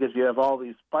time, because you have all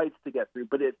these fights to get through,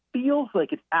 but it feels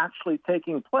like it's actually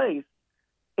taking place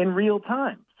in real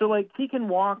time. So, like, he can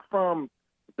walk from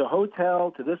the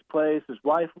hotel to this place. His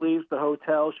wife leaves the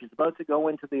hotel. She's about to go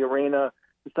into the arena,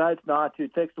 decides not to,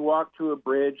 takes a walk to a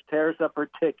bridge, tears up her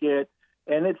ticket,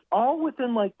 and it's all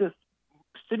within, like, this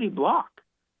city block.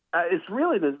 It's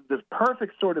really this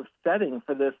perfect sort of setting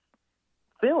for this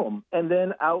film, and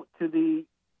then out to the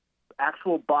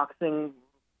actual boxing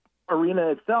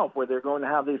arena itself where they're going to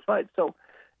have these fights. So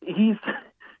he's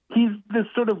this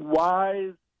sort of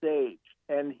wise sage,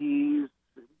 and he's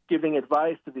giving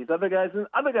advice to these other guys, and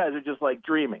other guys are just like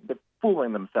dreaming. They're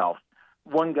fooling themselves.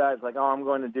 One guy's like, oh, I'm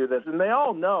going to do this. And they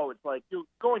all know it's like, you're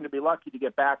going to be lucky to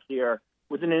get back here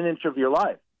within an inch of your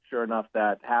life. Sure enough,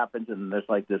 that happens, and there's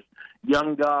like this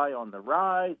young guy on the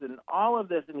rise and all of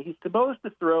this, and he's supposed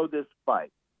to throw this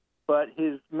fight. But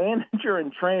his manager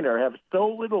and trainer have so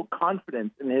little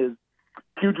confidence in his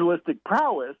pugilistic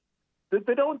prowess that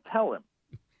they don't tell him.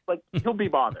 Like, he'll be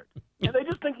bothered. And they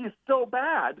just think he's so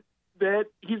bad that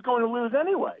he's going to lose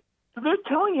anyway. So they're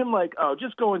telling him, like, oh,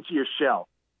 just go into your shell.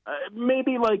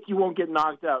 Maybe, like, you won't get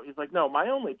knocked out. He's like, no, my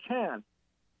only chance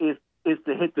is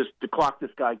to clock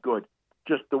this guy good,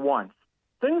 just the once.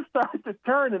 Things start to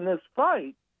turn in this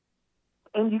fight,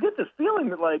 and you get this feeling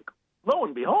that, like, lo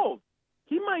and behold,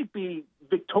 he might be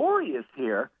victorious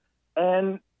here.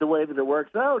 And the way that it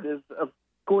works out is, of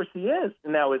course, he is.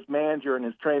 And now his manager and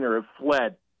his trainer have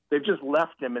fled. They've just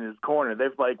left him in his corner.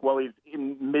 They've like, well, he's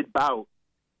in mid-bout.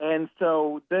 And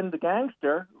so then the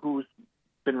gangster, who's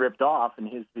been ripped off in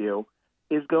his view,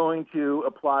 is going to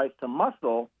apply some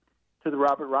muscle to the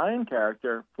Robert Ryan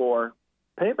character for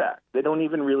payback. They don't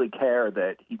even really care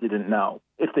that he didn't know,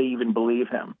 if they even believe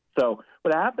him. So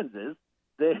what happens is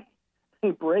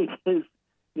they break his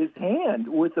hand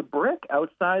with a brick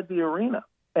outside the arena.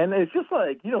 And it's just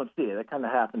like, you don't see it. It kind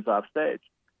of happens off stage.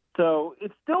 So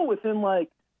it's still within, like,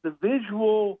 the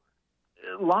visual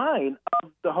line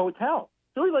of the hotel.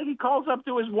 So he calls up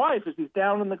to his wife as he's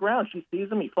down on the ground. She sees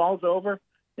him. He falls over,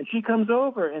 and she comes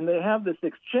over, and they have this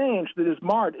exchange that is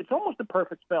marred. It's almost a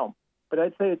perfect film, but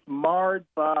I'd say it's marred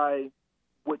by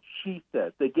what she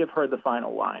says. They give her the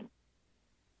final line.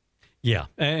 Yeah,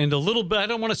 and a little bit, I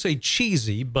don't want to say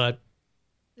cheesy, but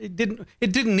it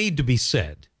didn't need to be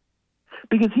said.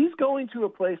 Because he's going to a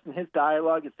place in his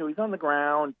dialogue, and so he's on the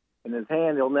ground, in his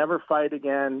hand, he'll never fight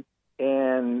again,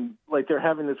 and like they're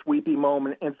having this weepy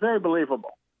moment, and it's very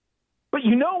believable. But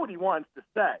you know what he wants to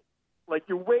say. Like,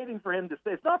 you're waiting for him to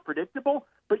say. It's not predictable,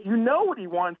 but you know what he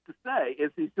wants to say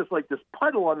is he's just like this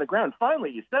puddle on the ground.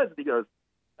 Finally, he says it. He goes,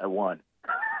 I won.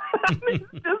 I mean,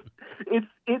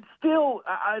 it's still,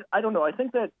 I don't know. I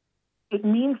think that it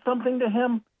means something to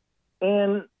him,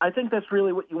 and I think that's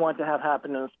really what you want to have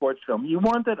happen in a sports film. You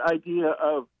want that idea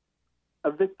of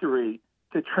a victory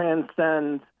to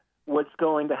transcend what's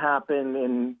going to happen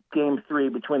in Game 3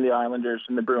 between the Islanders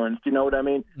and the Bruins. Do you know what I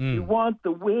mean? You want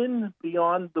the win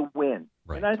beyond the win.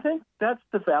 Right. And I think that's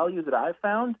the value that I've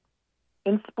found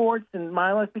in sports in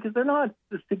my life, because they're not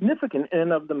significant in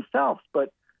and of themselves,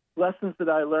 but lessons that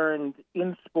I learned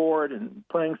in sport and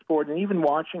playing sport and even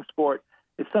watching sport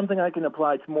is something I can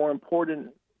apply to more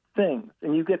important things.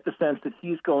 And you get the sense that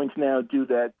he's going to now do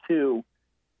that too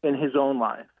in his own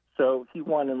life. So he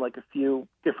won in like a few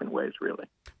different ways, really.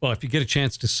 Well, if you get a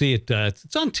chance to see it,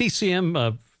 it's on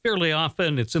TCM fairly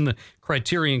often. It's in the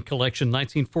Criterion Collection,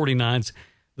 1949's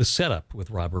The Setup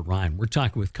with Robert Ryan. We're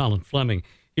talking with Colin Fleming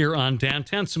here on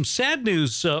Downtown. Some sad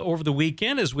news over the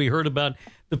weekend as we heard about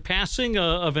the passing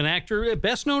of an actor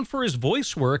best known for his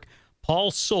voice work,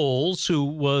 Paul Soles, who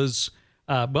was,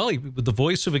 he was the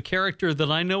voice of a character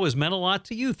that I know has meant a lot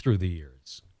to you through the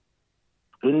years.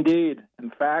 Indeed.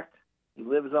 In fact, he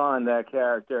lives on, that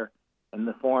character, in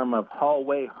the form of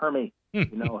Hallway Hermie. You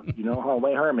know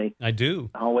Hallway Hermie. I do.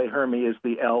 Hallway Hermie is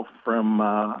the elf from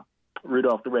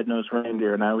Rudolph the Red-Nosed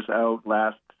Reindeer, and I was out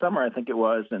last summer, I think it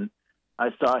was, and I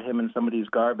saw him in somebody's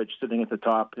garbage sitting at the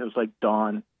top. It was like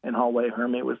dawn, and Hallway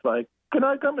Hermie was like, "Can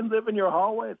I come and live in your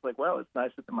hallway?" It's like, well, it's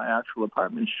nicer than my actual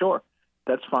apartment. Sure,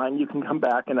 that's fine. You can come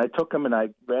back. And I took him, and I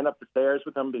ran up the stairs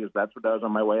with him because that's what I was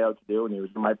on my way out to do, and he was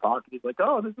in my pocket. He's like,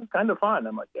 "Oh, this is kind of fun."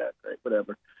 I'm like, "Yeah, great,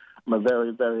 whatever." I'm a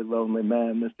very, very lonely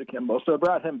man, Mr. Kimball. So I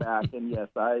brought him back, and yes,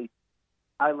 I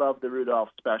love the Rudolph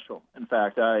special. In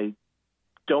fact, I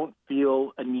don't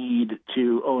feel a need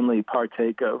to only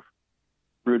partake of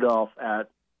Rudolph at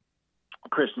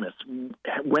Christmas.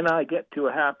 When I get to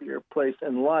a happier place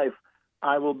in life,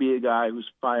 I will be a guy who's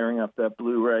firing up that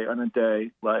Blu-ray on a day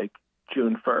like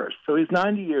June 1st. So he's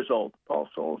 90 years old, Paul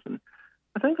Soles. And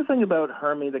I think the thing about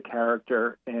Hermie, the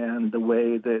character, and the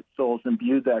way that Soles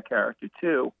imbued that character,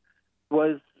 too,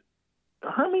 was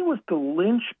Hermie was the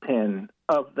linchpin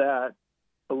of that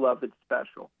beloved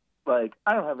special. Like,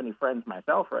 I don't have any friends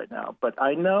myself right now, but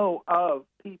I know of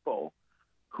people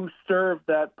who serve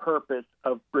that purpose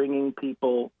of bringing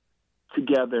people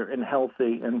together in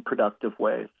healthy and productive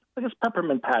ways. I guess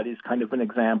Peppermint Patty's kind of an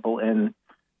example in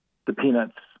the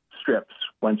Peanuts strips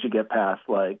once you get past,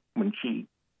 like, when she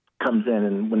comes in,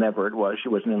 and whenever it was, she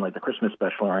wasn't in, like, the Christmas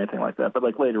special or anything like that, but,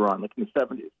 like, later on, like in the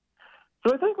 70s.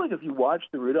 So I think, like, if you watch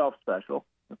the Rudolph special,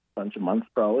 a bunch of months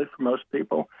probably for most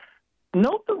people,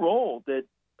 note the role that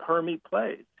Hermie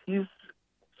plays. He's,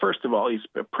 first of all, he's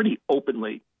a pretty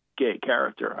openly gay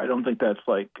character. I don't think that's,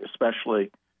 like,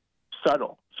 especially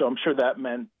subtle. So I'm sure that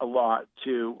meant a lot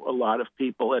to a lot of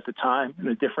people at the time, in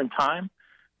a different time,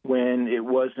 when it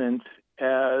wasn't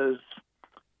as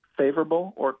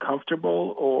favorable or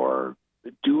comfortable or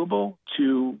doable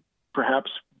to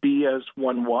perhaps be as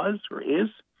one was or is.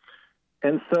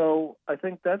 And so I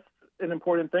think that's an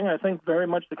important thing. I think very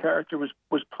much the character was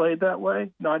played that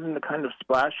way, not in the kind of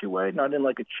splashy way, not in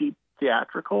like a cheap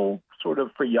theatrical sort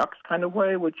of for yucks kind of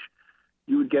way, which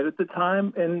you would get at the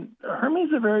time. And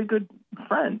Hermie's a very good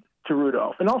friend to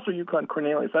Rudolph, and also Yukon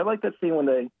Cornelius. I like that scene when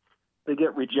they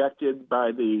get rejected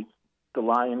by the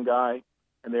lion guy,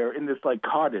 and they're in this like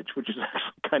cottage, which is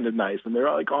actually kind of nice, and they're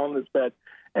all like all in this bed,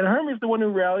 and Hermie's the one who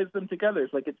rallies them together.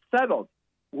 It's like, it's settled.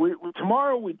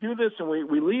 Tomorrow we do this, and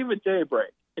we leave at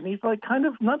daybreak. And he's like kind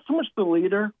of not so much the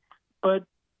leader, but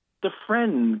the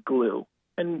friend glue.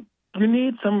 And you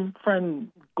need some friend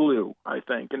glue, I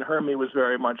think. And Hermie was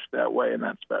very much that way in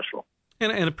that special.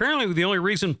 And apparently the only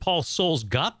reason Paul Soles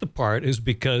got the part is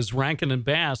because Rankin and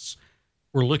Bass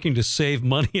were looking to save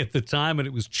money at the time, and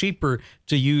it was cheaper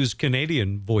to use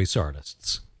Canadian voice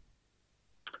artists.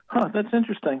 Huh, that's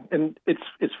interesting. And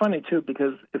it's funny, too,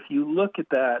 because if you look at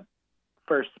that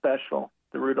first special,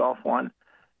 the Rudolph one,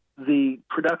 the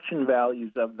production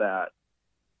values of that,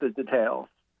 the details,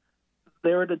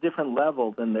 they're at a different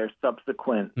level than their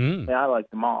subsequent. I like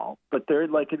them all, but they're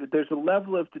like, there's a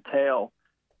level of detail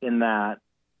in that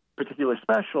particular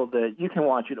special that you can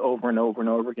watch it over and over and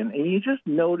over again, and you just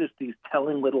notice these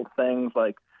telling little things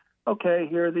like, okay,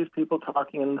 here are these people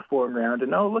talking in the foreground,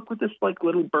 and oh, look what this like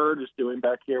little bird is doing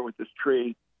back here with this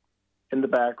tree in the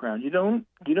background. You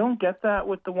don't get that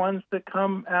with the ones that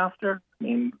come after. I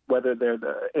mean, whether they're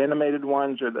the animated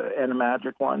ones or the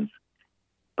animagic ones.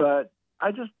 But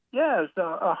it's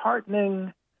a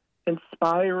heartening,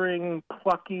 inspiring,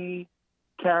 plucky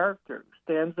character who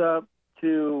stands up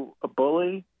to a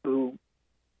bully, who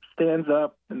stands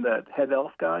up, and that head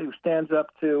elf guy who stands up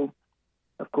to,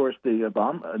 of course, the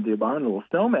abominable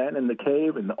snowman in the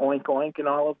cave and the oink oink and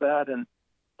all of that, and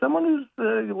someone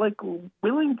who's like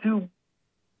willing to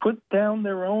put down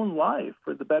their own life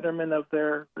for the betterment of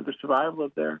for the survival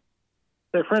of their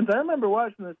friends. I remember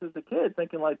watching this as a kid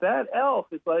thinking like, that elf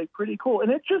is like pretty cool.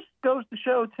 And it just goes to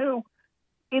show too,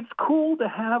 it's cool to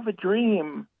have a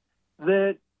dream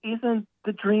that isn't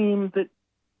the dream that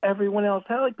everyone else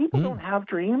had. Like, people don't have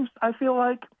dreams. I feel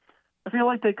like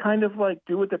they kind of like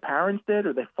do what their parents did,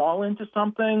 or they fall into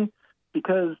something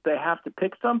because they have to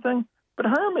pick something. But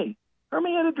Hermie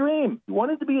had a dream. He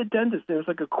wanted to be a dentist. It was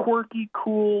like a quirky,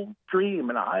 cool dream,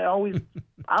 and I always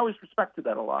respected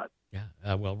that a lot.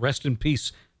 Yeah. Well, rest in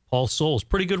peace, Paul Soles.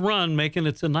 Pretty good run making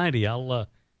it to 90.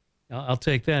 I'll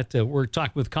take that. We're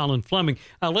talking with Colin Fleming.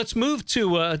 Let's move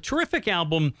to a terrific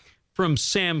album from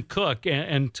Sam Cooke.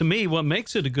 And to me, what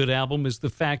makes it a good album is the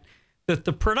fact that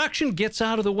the production gets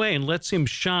out of the way and lets him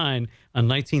shine on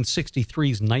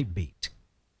 1963's Night Beat.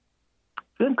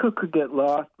 Sam Cooke could get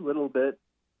lost a little bit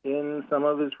in some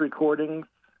of his recordings,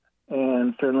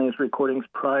 and certainly his recordings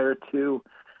prior to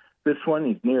this one.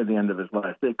 He's near the end of his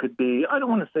life. They could be, I don't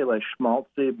want to say like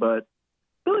schmaltzy, but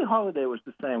Billie Holiday was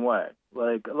the same way.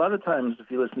 Like, a lot of times if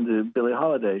you listen to Billie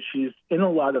Holiday, she's in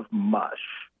a lot of mush,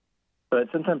 but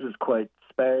sometimes it's quite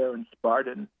spare and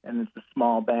Spartan, and it's a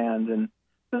small band. And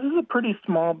this is a pretty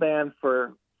small band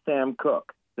for Sam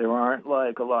Cooke. There aren't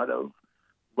like a lot of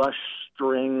lush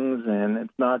strings, and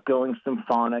it's not going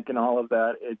symphonic and all of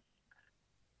that.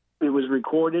 It was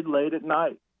recorded late at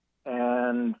night,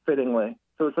 and fittingly.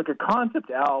 So it's like a concept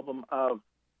album of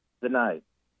the night.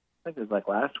 I think it was like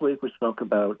last week we spoke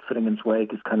about Finnegan's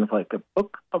Wake as kind of like a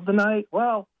book of the night.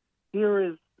 Well, here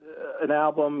is an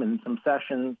album and some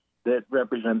sessions that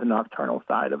represent the nocturnal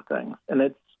side of things. And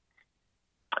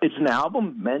it's an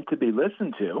album meant to be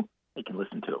listened to. You can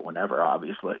listen to it whenever,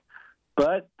 obviously.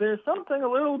 But there's something a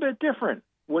little bit different,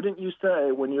 wouldn't you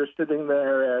say, when you're sitting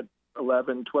there at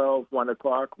 11, 12, 1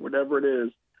 o'clock, whatever it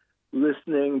is,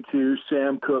 listening to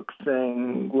Sam Cooke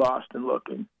sing Lost and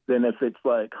Looking, than if it's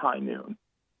like high noon.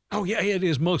 Oh, yeah, it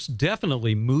is most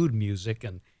definitely mood music.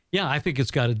 And, yeah, I think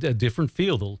it's got a different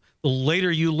feel. The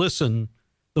later you listen,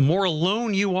 the more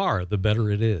alone you are, the better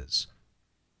it is.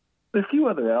 There's a few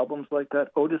other albums like that.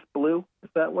 Otis Blue is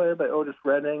that way, by Otis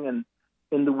Redding, and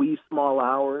In the Wee Small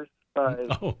Hours by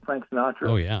Frank Sinatra.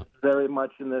 Oh, yeah. Very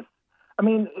much in this. I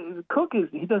mean, Cooke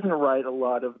he doesn't write a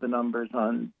lot of the numbers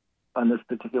on this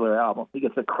particular album. He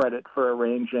gets a credit for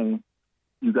arranging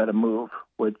You Gotta Move,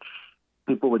 which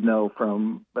people would know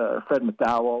from Fred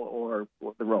McDowell or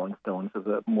the Rolling Stones as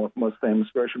the most famous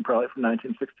version, probably from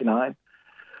 1969.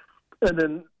 And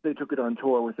then they took it on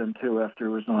tour with him, too, after it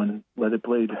was on Let It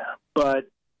Bleed. But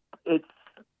it's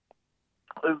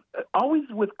always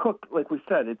with Cooke, like we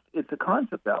said, it's a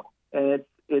concept album. And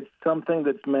it's something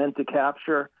that's meant to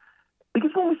capture.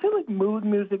 Because when we say like mood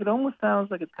music, it almost sounds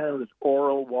like it's kind of this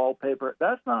oral wallpaper.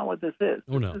 That's not what this is.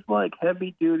 Oh, no. This is like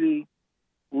heavy-duty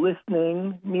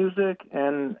listening music.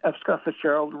 And F. Scott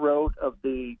Fitzgerald wrote of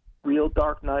the real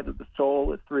dark night of the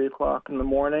soul at 3 o'clock in the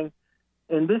morning.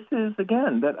 And this is,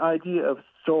 again, that idea of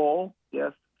soul,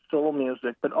 yes, soul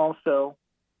music, but also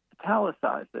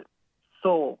italicize it,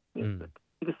 soul music.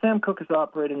 Because Sam Cooke is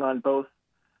operating on both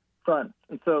fronts.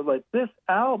 And so, like, this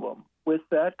album, with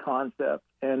that concept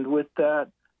and with that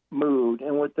mood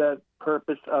and with that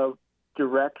purpose of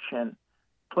direction,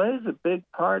 plays a big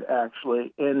part,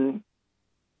 actually, in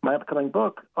my upcoming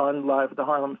book on Live at the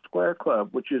Harlem Square Club,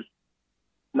 which is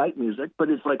night music, but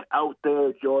it's like out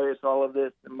there, joyous, all of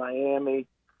this in Miami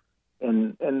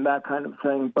and that kind of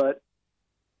thing. But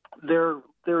they're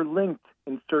linked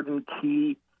in certain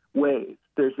key ways.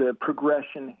 There's a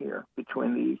progression here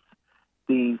between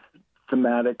these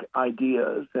thematic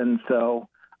ideas. And so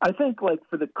I think, like,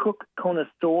 for the Cooke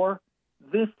connoisseur,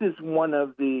 this is one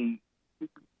of the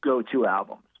go-to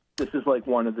albums. This is like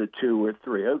one of the 2 or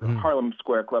 3. Harlem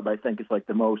Square Club, I think, is like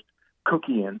the most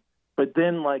Cookian. But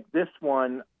then, like, this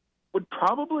one would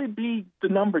probably be the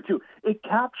number 2. It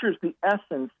captures the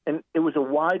essence, and it was a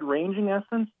wide-ranging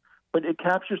essence, but it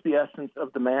captures the essence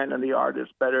of the man and the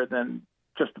artist better than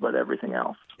just about everything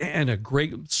else. And a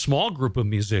great small group of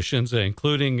musicians,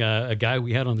 including a guy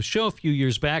we had on the show a few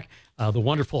years back, the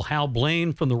wonderful Hal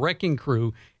Blaine from the Wrecking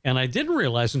Crew. And I didn't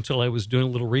realize until I was doing a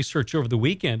little research over the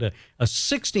weekend, a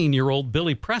 16-year-old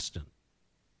Billy Preston.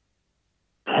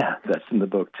 Yeah, that's in the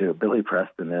book, too. Billy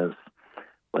Preston is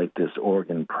like this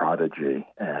organ prodigy,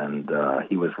 and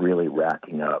he was really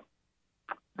racking up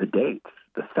the dates,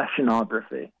 the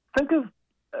sessionography. Think of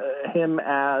him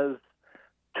as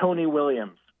Tony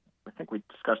Williams. I think we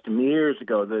discussed him years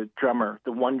ago, the drummer,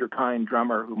 the wonderkind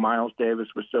drummer who Miles Davis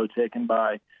was so taken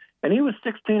by. And he was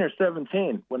 16 or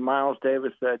 17 when Miles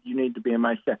Davis said, "You need to be in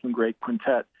my second grade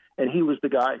quintet." And he was the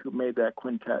guy who made that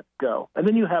quintet go. And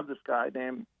then you have this guy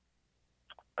named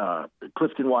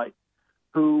Clifton White,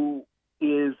 who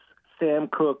is Sam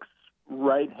Cooke's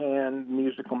right-hand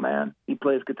musical man. He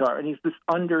plays guitar, and he's this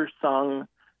undersung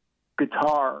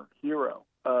guitar hero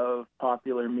of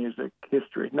popular music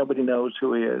history. Nobody knows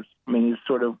who he is. I mean, he's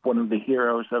sort of one of the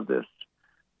heroes of this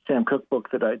Sam Cooke book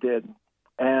that I did.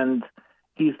 And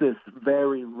he's this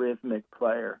very rhythmic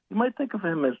player. You might think of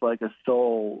him as like a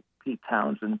soul Pete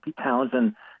Townsend. Pete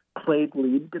Townsend played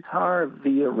lead guitar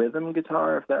via rhythm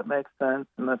guitar, if that makes sense.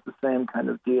 And that's the same kind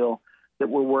of deal that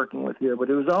we're working with here.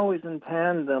 But it was always in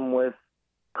tandem with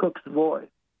Cooke's voice.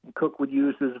 Cook would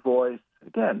use his voice.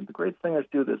 Again, the great singers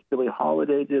do this. Billie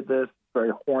Holiday did this,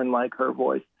 very horn-like her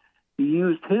voice. He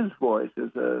used his voice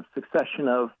as a succession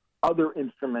of other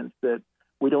instruments that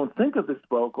we don't think of as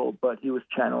vocal, but he was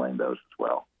channeling those as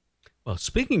well. Well,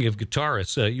 speaking of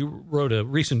guitarists, you wrote a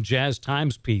recent Jazz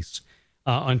Times piece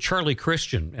on Charlie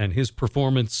Christian and his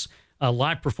performance,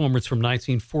 live performance from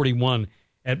 1941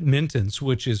 at Minton's,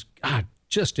 which is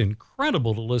just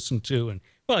incredible to listen to. And,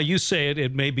 well, you say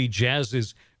it may be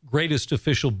jazz's greatest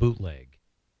official bootleg.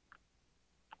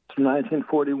 It's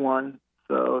 1941,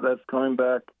 so that's going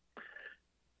back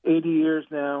 80 years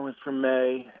now. It's from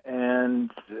May, and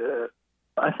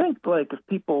I think, like, if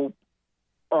people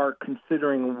are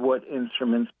considering what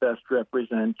instruments best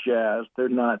represent jazz, they're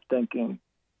not thinking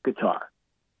guitar.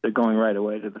 They're going right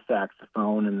away to the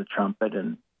saxophone and the trumpet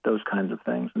and those kinds of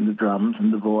things, and the drums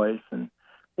and the voice, and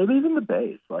maybe even the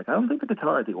bass. Like, I don't think the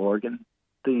guitar, the organ,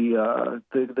 the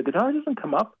guitar doesn't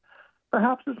come up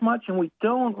perhaps as much, and we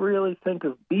don't really think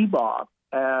of bebop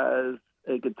as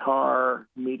a guitar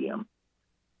medium.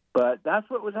 But that's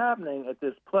what was happening at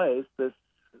this place, this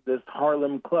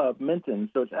Harlem club, Minton.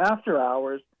 So it's after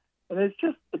hours, and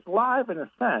it's live in a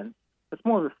sense. It's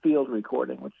more of a field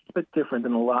recording, which is a bit different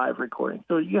than a live recording.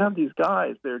 So you have these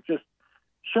guys, they're just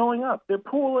showing up. They're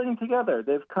pooling together.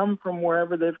 They've come from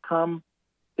wherever they've come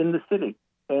in the city,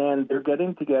 and they're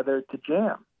getting together to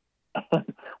jam.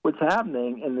 And what's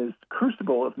happening in this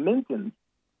crucible of Minton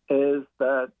is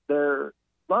that they're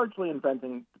largely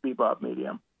inventing the bebop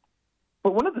medium.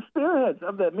 But one of the spearheads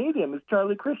of that medium is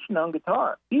Charlie Christian on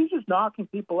guitar. He's just knocking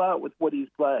people out with what he's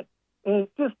playing. And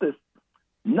it's just this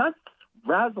nuts,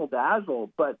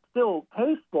 razzle-dazzle, but still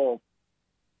tasteful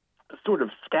sort of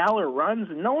scalar runs.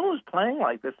 And no one was playing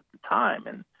like this at the time.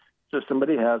 And so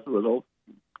somebody has a little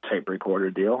tape recorder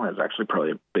deal. It's actually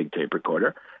probably a big tape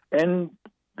recorder. And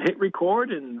hit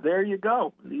record, and there you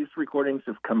go. These recordings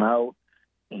have come out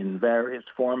in various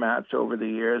formats over the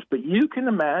years, but you can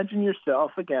imagine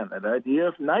yourself, again, that idea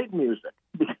of night music,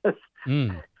 because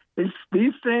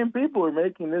these same people are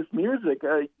making this music.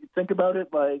 You think about it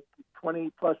like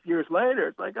 20 plus years later,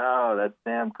 it's like, oh, that's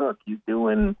Sam Cooke. He's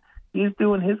doing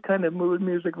his kind of mood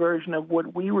music version of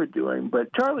what we were doing.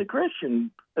 But Charlie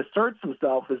Christian asserts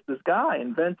himself as this guy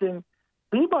inventing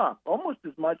bebop almost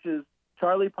as much as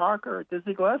Charlie Parker or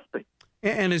Dizzy Gillespie.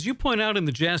 And as you point out in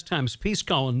the Jazz Times piece,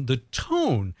 Colin, the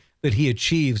tone that he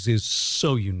achieves is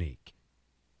so unique.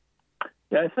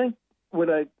 Yeah, I think what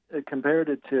I compared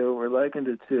it to or likened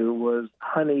it to was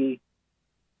honey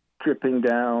dripping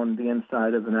down the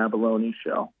inside of an abalone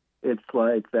shell. It's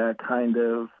like that kind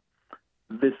of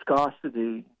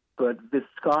viscosity, but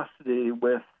viscosity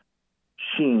with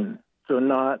sheen. So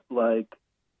not like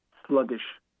sluggish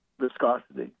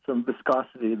viscosity, some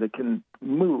viscosity that can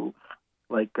move,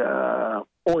 like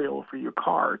oil for your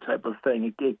car type of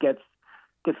thing. It gets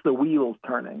the wheels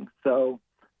turning. So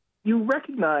you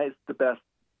recognize the best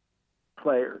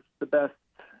players, the best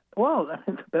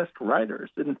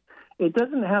writers. And it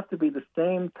doesn't have to be the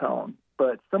same tone,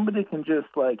 but somebody can just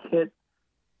like hit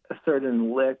a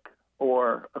certain lick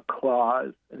or a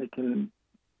clause, and it can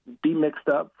be mixed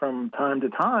up from time to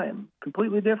time,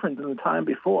 completely different than the time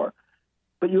before.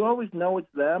 But you always know it's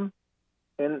them.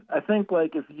 And I think,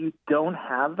 like, if you don't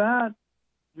have that,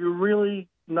 you're really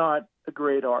not a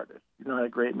great artist. You're not a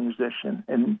great musician.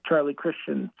 And Charlie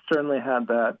Christian certainly had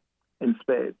that in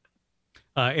spades.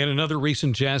 In another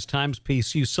recent Jazz Times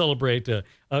piece, you celebrate a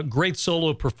great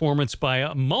solo performance by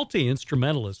a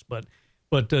multi-instrumentalist, but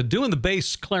doing the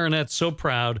bass clarinet so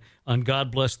proud on God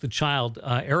Bless the Child,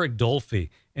 Eric Dolphy.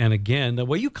 And again,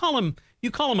 well, you call him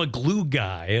a glue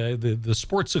guy, the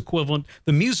sports equivalent,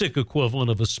 the music equivalent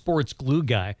of a sports glue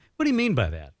guy. What do you mean by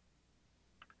that?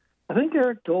 I think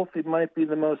Eric Dolphy might be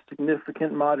the most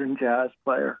significant modern jazz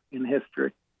player in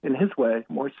history, in his way,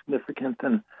 more significant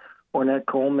than Ornette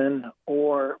Coleman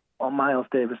or Miles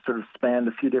Davis. Sort of spanned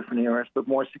a few different eras, but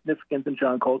more significant than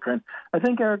John Coltrane. I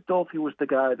think Eric Dolphy was the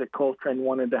guy that Coltrane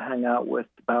wanted to hang out with,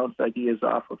 to bounce ideas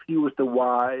off of. He was the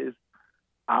wise,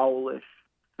 owlish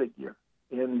figure.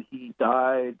 And he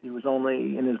died. He was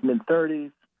only in his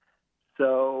mid-30s,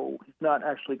 so he's not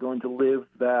actually going to live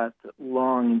that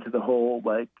long into the whole,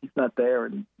 like, he's not there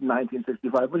in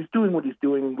 1965, but he's doing what he's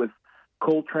doing with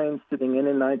Coltrane sitting in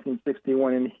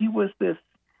 1961, and he was this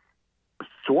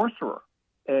sorcerer,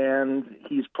 and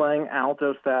he's playing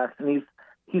alto sax, and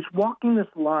he's walking this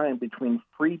line between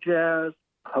free jazz,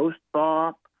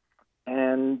 post-bop,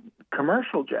 and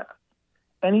commercial jazz,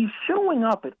 and he's showing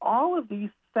up at all of these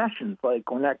sessions, like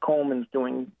Ornette Coleman's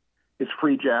doing his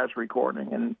free jazz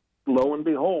recording, and lo and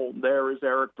behold, there is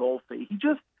Eric Dolphy. He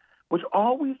just was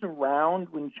always around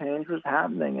when change was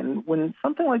happening. And when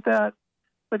something like that,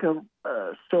 like a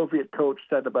Soviet coach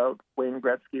said about Wayne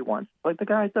Gretzky once, like the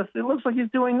guy does, it looks like he's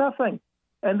doing nothing.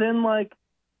 And then like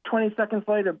 20 seconds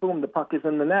later, boom, the puck is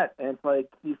in the net. And it's like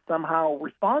he's somehow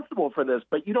responsible for this,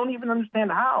 but you don't even understand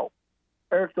how.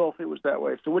 Eric Dolphy was that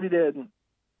way. So what he did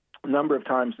a number of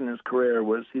times in his career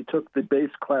was he took the bass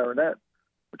clarinet,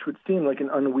 which would seem like an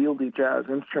unwieldy jazz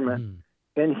instrument,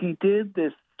 and he did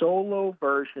this solo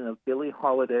version of Billie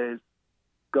Holiday's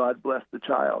God Bless the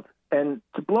Child. And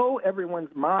to blow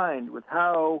everyone's mind with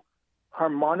how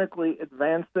harmonically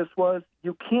advanced this was,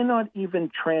 you cannot even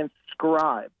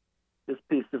transcribe this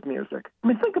piece of music. I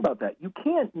mean, think about that. You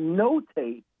can't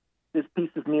notate this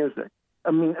piece of music.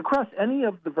 I mean, across any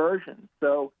of the versions.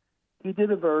 So he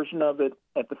did a version of it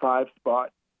at the Five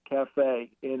Spot Cafe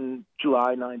in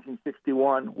July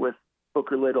 1961 with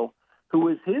Booker Little, who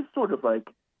was his sort of like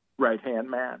right-hand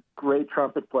man, great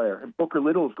trumpet player. And Booker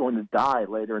Little is going to die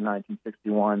later in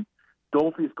 1961.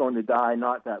 Dolphy's going to die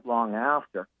not that long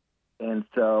after. And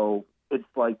so it's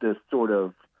like this sort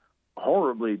of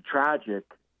horribly tragic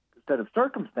set of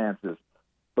circumstances.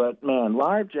 But, man,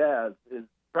 live jazz is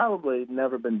probably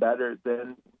never been better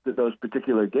than those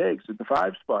particular gigs at the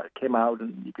Five Spot. It came out,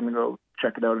 and you can go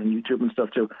check it out on YouTube and stuff,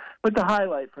 too. But the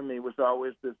highlight for me was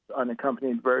always this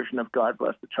unaccompanied version of God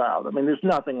Bless the Child. I mean, there's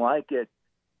nothing like it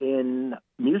in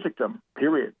musicdom,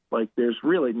 period. Like, there's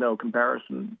really no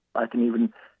comparison I can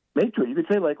even make to it. You could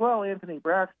say, like, well, Anthony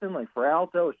Braxton, like, for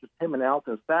alto, it's just him and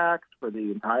alto sax for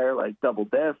the entire, like, double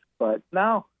disc. But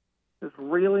no, there's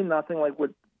really nothing like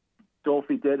what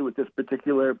Dolphy did with this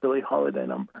particular Billie Holiday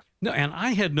number. No, and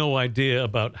I had no idea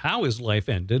about how his life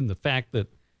ended and the fact that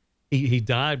he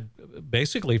died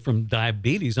basically from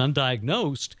diabetes,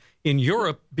 undiagnosed, in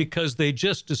Europe, because they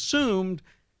just assumed,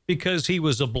 because he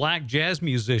was a black jazz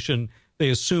musician,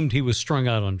 they assumed he was strung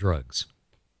out on drugs.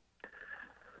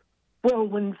 Well,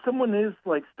 when someone is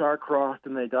like star-crossed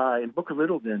and they die, and Booker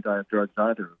Little didn't die of drugs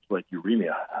either, it's like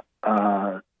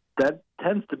uremia, that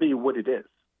tends to be what it is.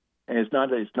 And it's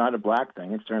not a black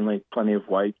thing. It's certainly plenty of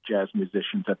white jazz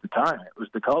musicians at the time. It was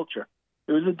the culture.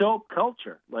 It was a dope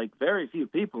culture. Like, very few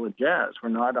people in jazz were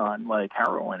not on, like,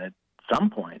 heroin at some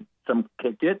point. Some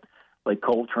kicked it, like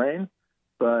Coltrane,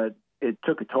 but it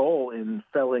took a toll in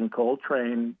felling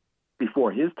Coltrane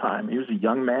before his time. He was a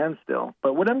young man still.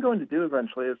 But what I'm going to do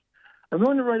eventually is I'm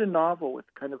going to write a novel with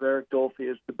kind of Eric Dolphy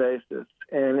as the basis,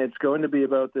 and it's going to be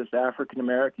about this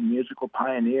African-American musical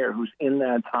pioneer who's in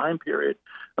that time period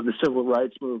of the civil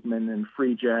rights movement and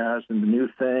free jazz and the new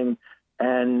thing,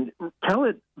 and tell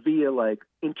it via, like,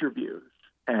 interviews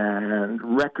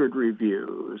and record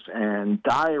reviews and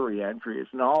diary entries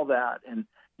and all that. And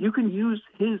you can use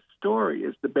his story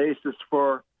as the basis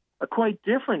for a quite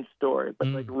different story, but,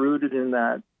 like, rooted in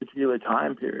that particular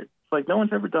time period. Like, no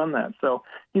one's ever done that. So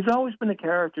he's always been a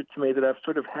character to me that I've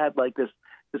sort of had, like, this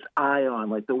eye on,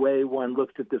 like the way one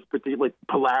looks at this particular, like,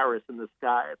 Polaris in the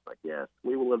sky. It's like, yes,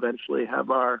 we will eventually have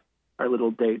our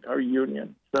little date, our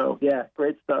union. So, yeah,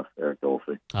 great stuff, Eric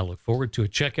Dolphy. I look forward to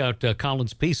it. Check out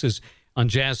Colin's pieces on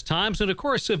Jazz Times. And, of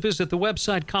course, visit the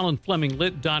website,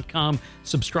 ColinFlemingLit.com.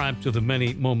 Subscribe to the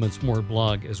Many Moments More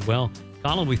blog as well.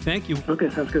 Colin, we thank you. Okay,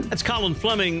 sounds good. That's Colin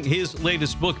Fleming. His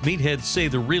latest book, Meatheads Say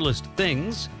the Realest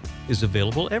Things, is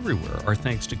available everywhere. Our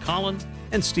thanks to Colin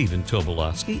and Stephen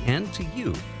Tobolowsky, and to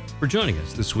you for joining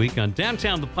us this week on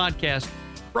Downtown the Podcast,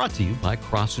 brought to you by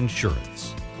Cross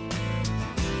Insurance.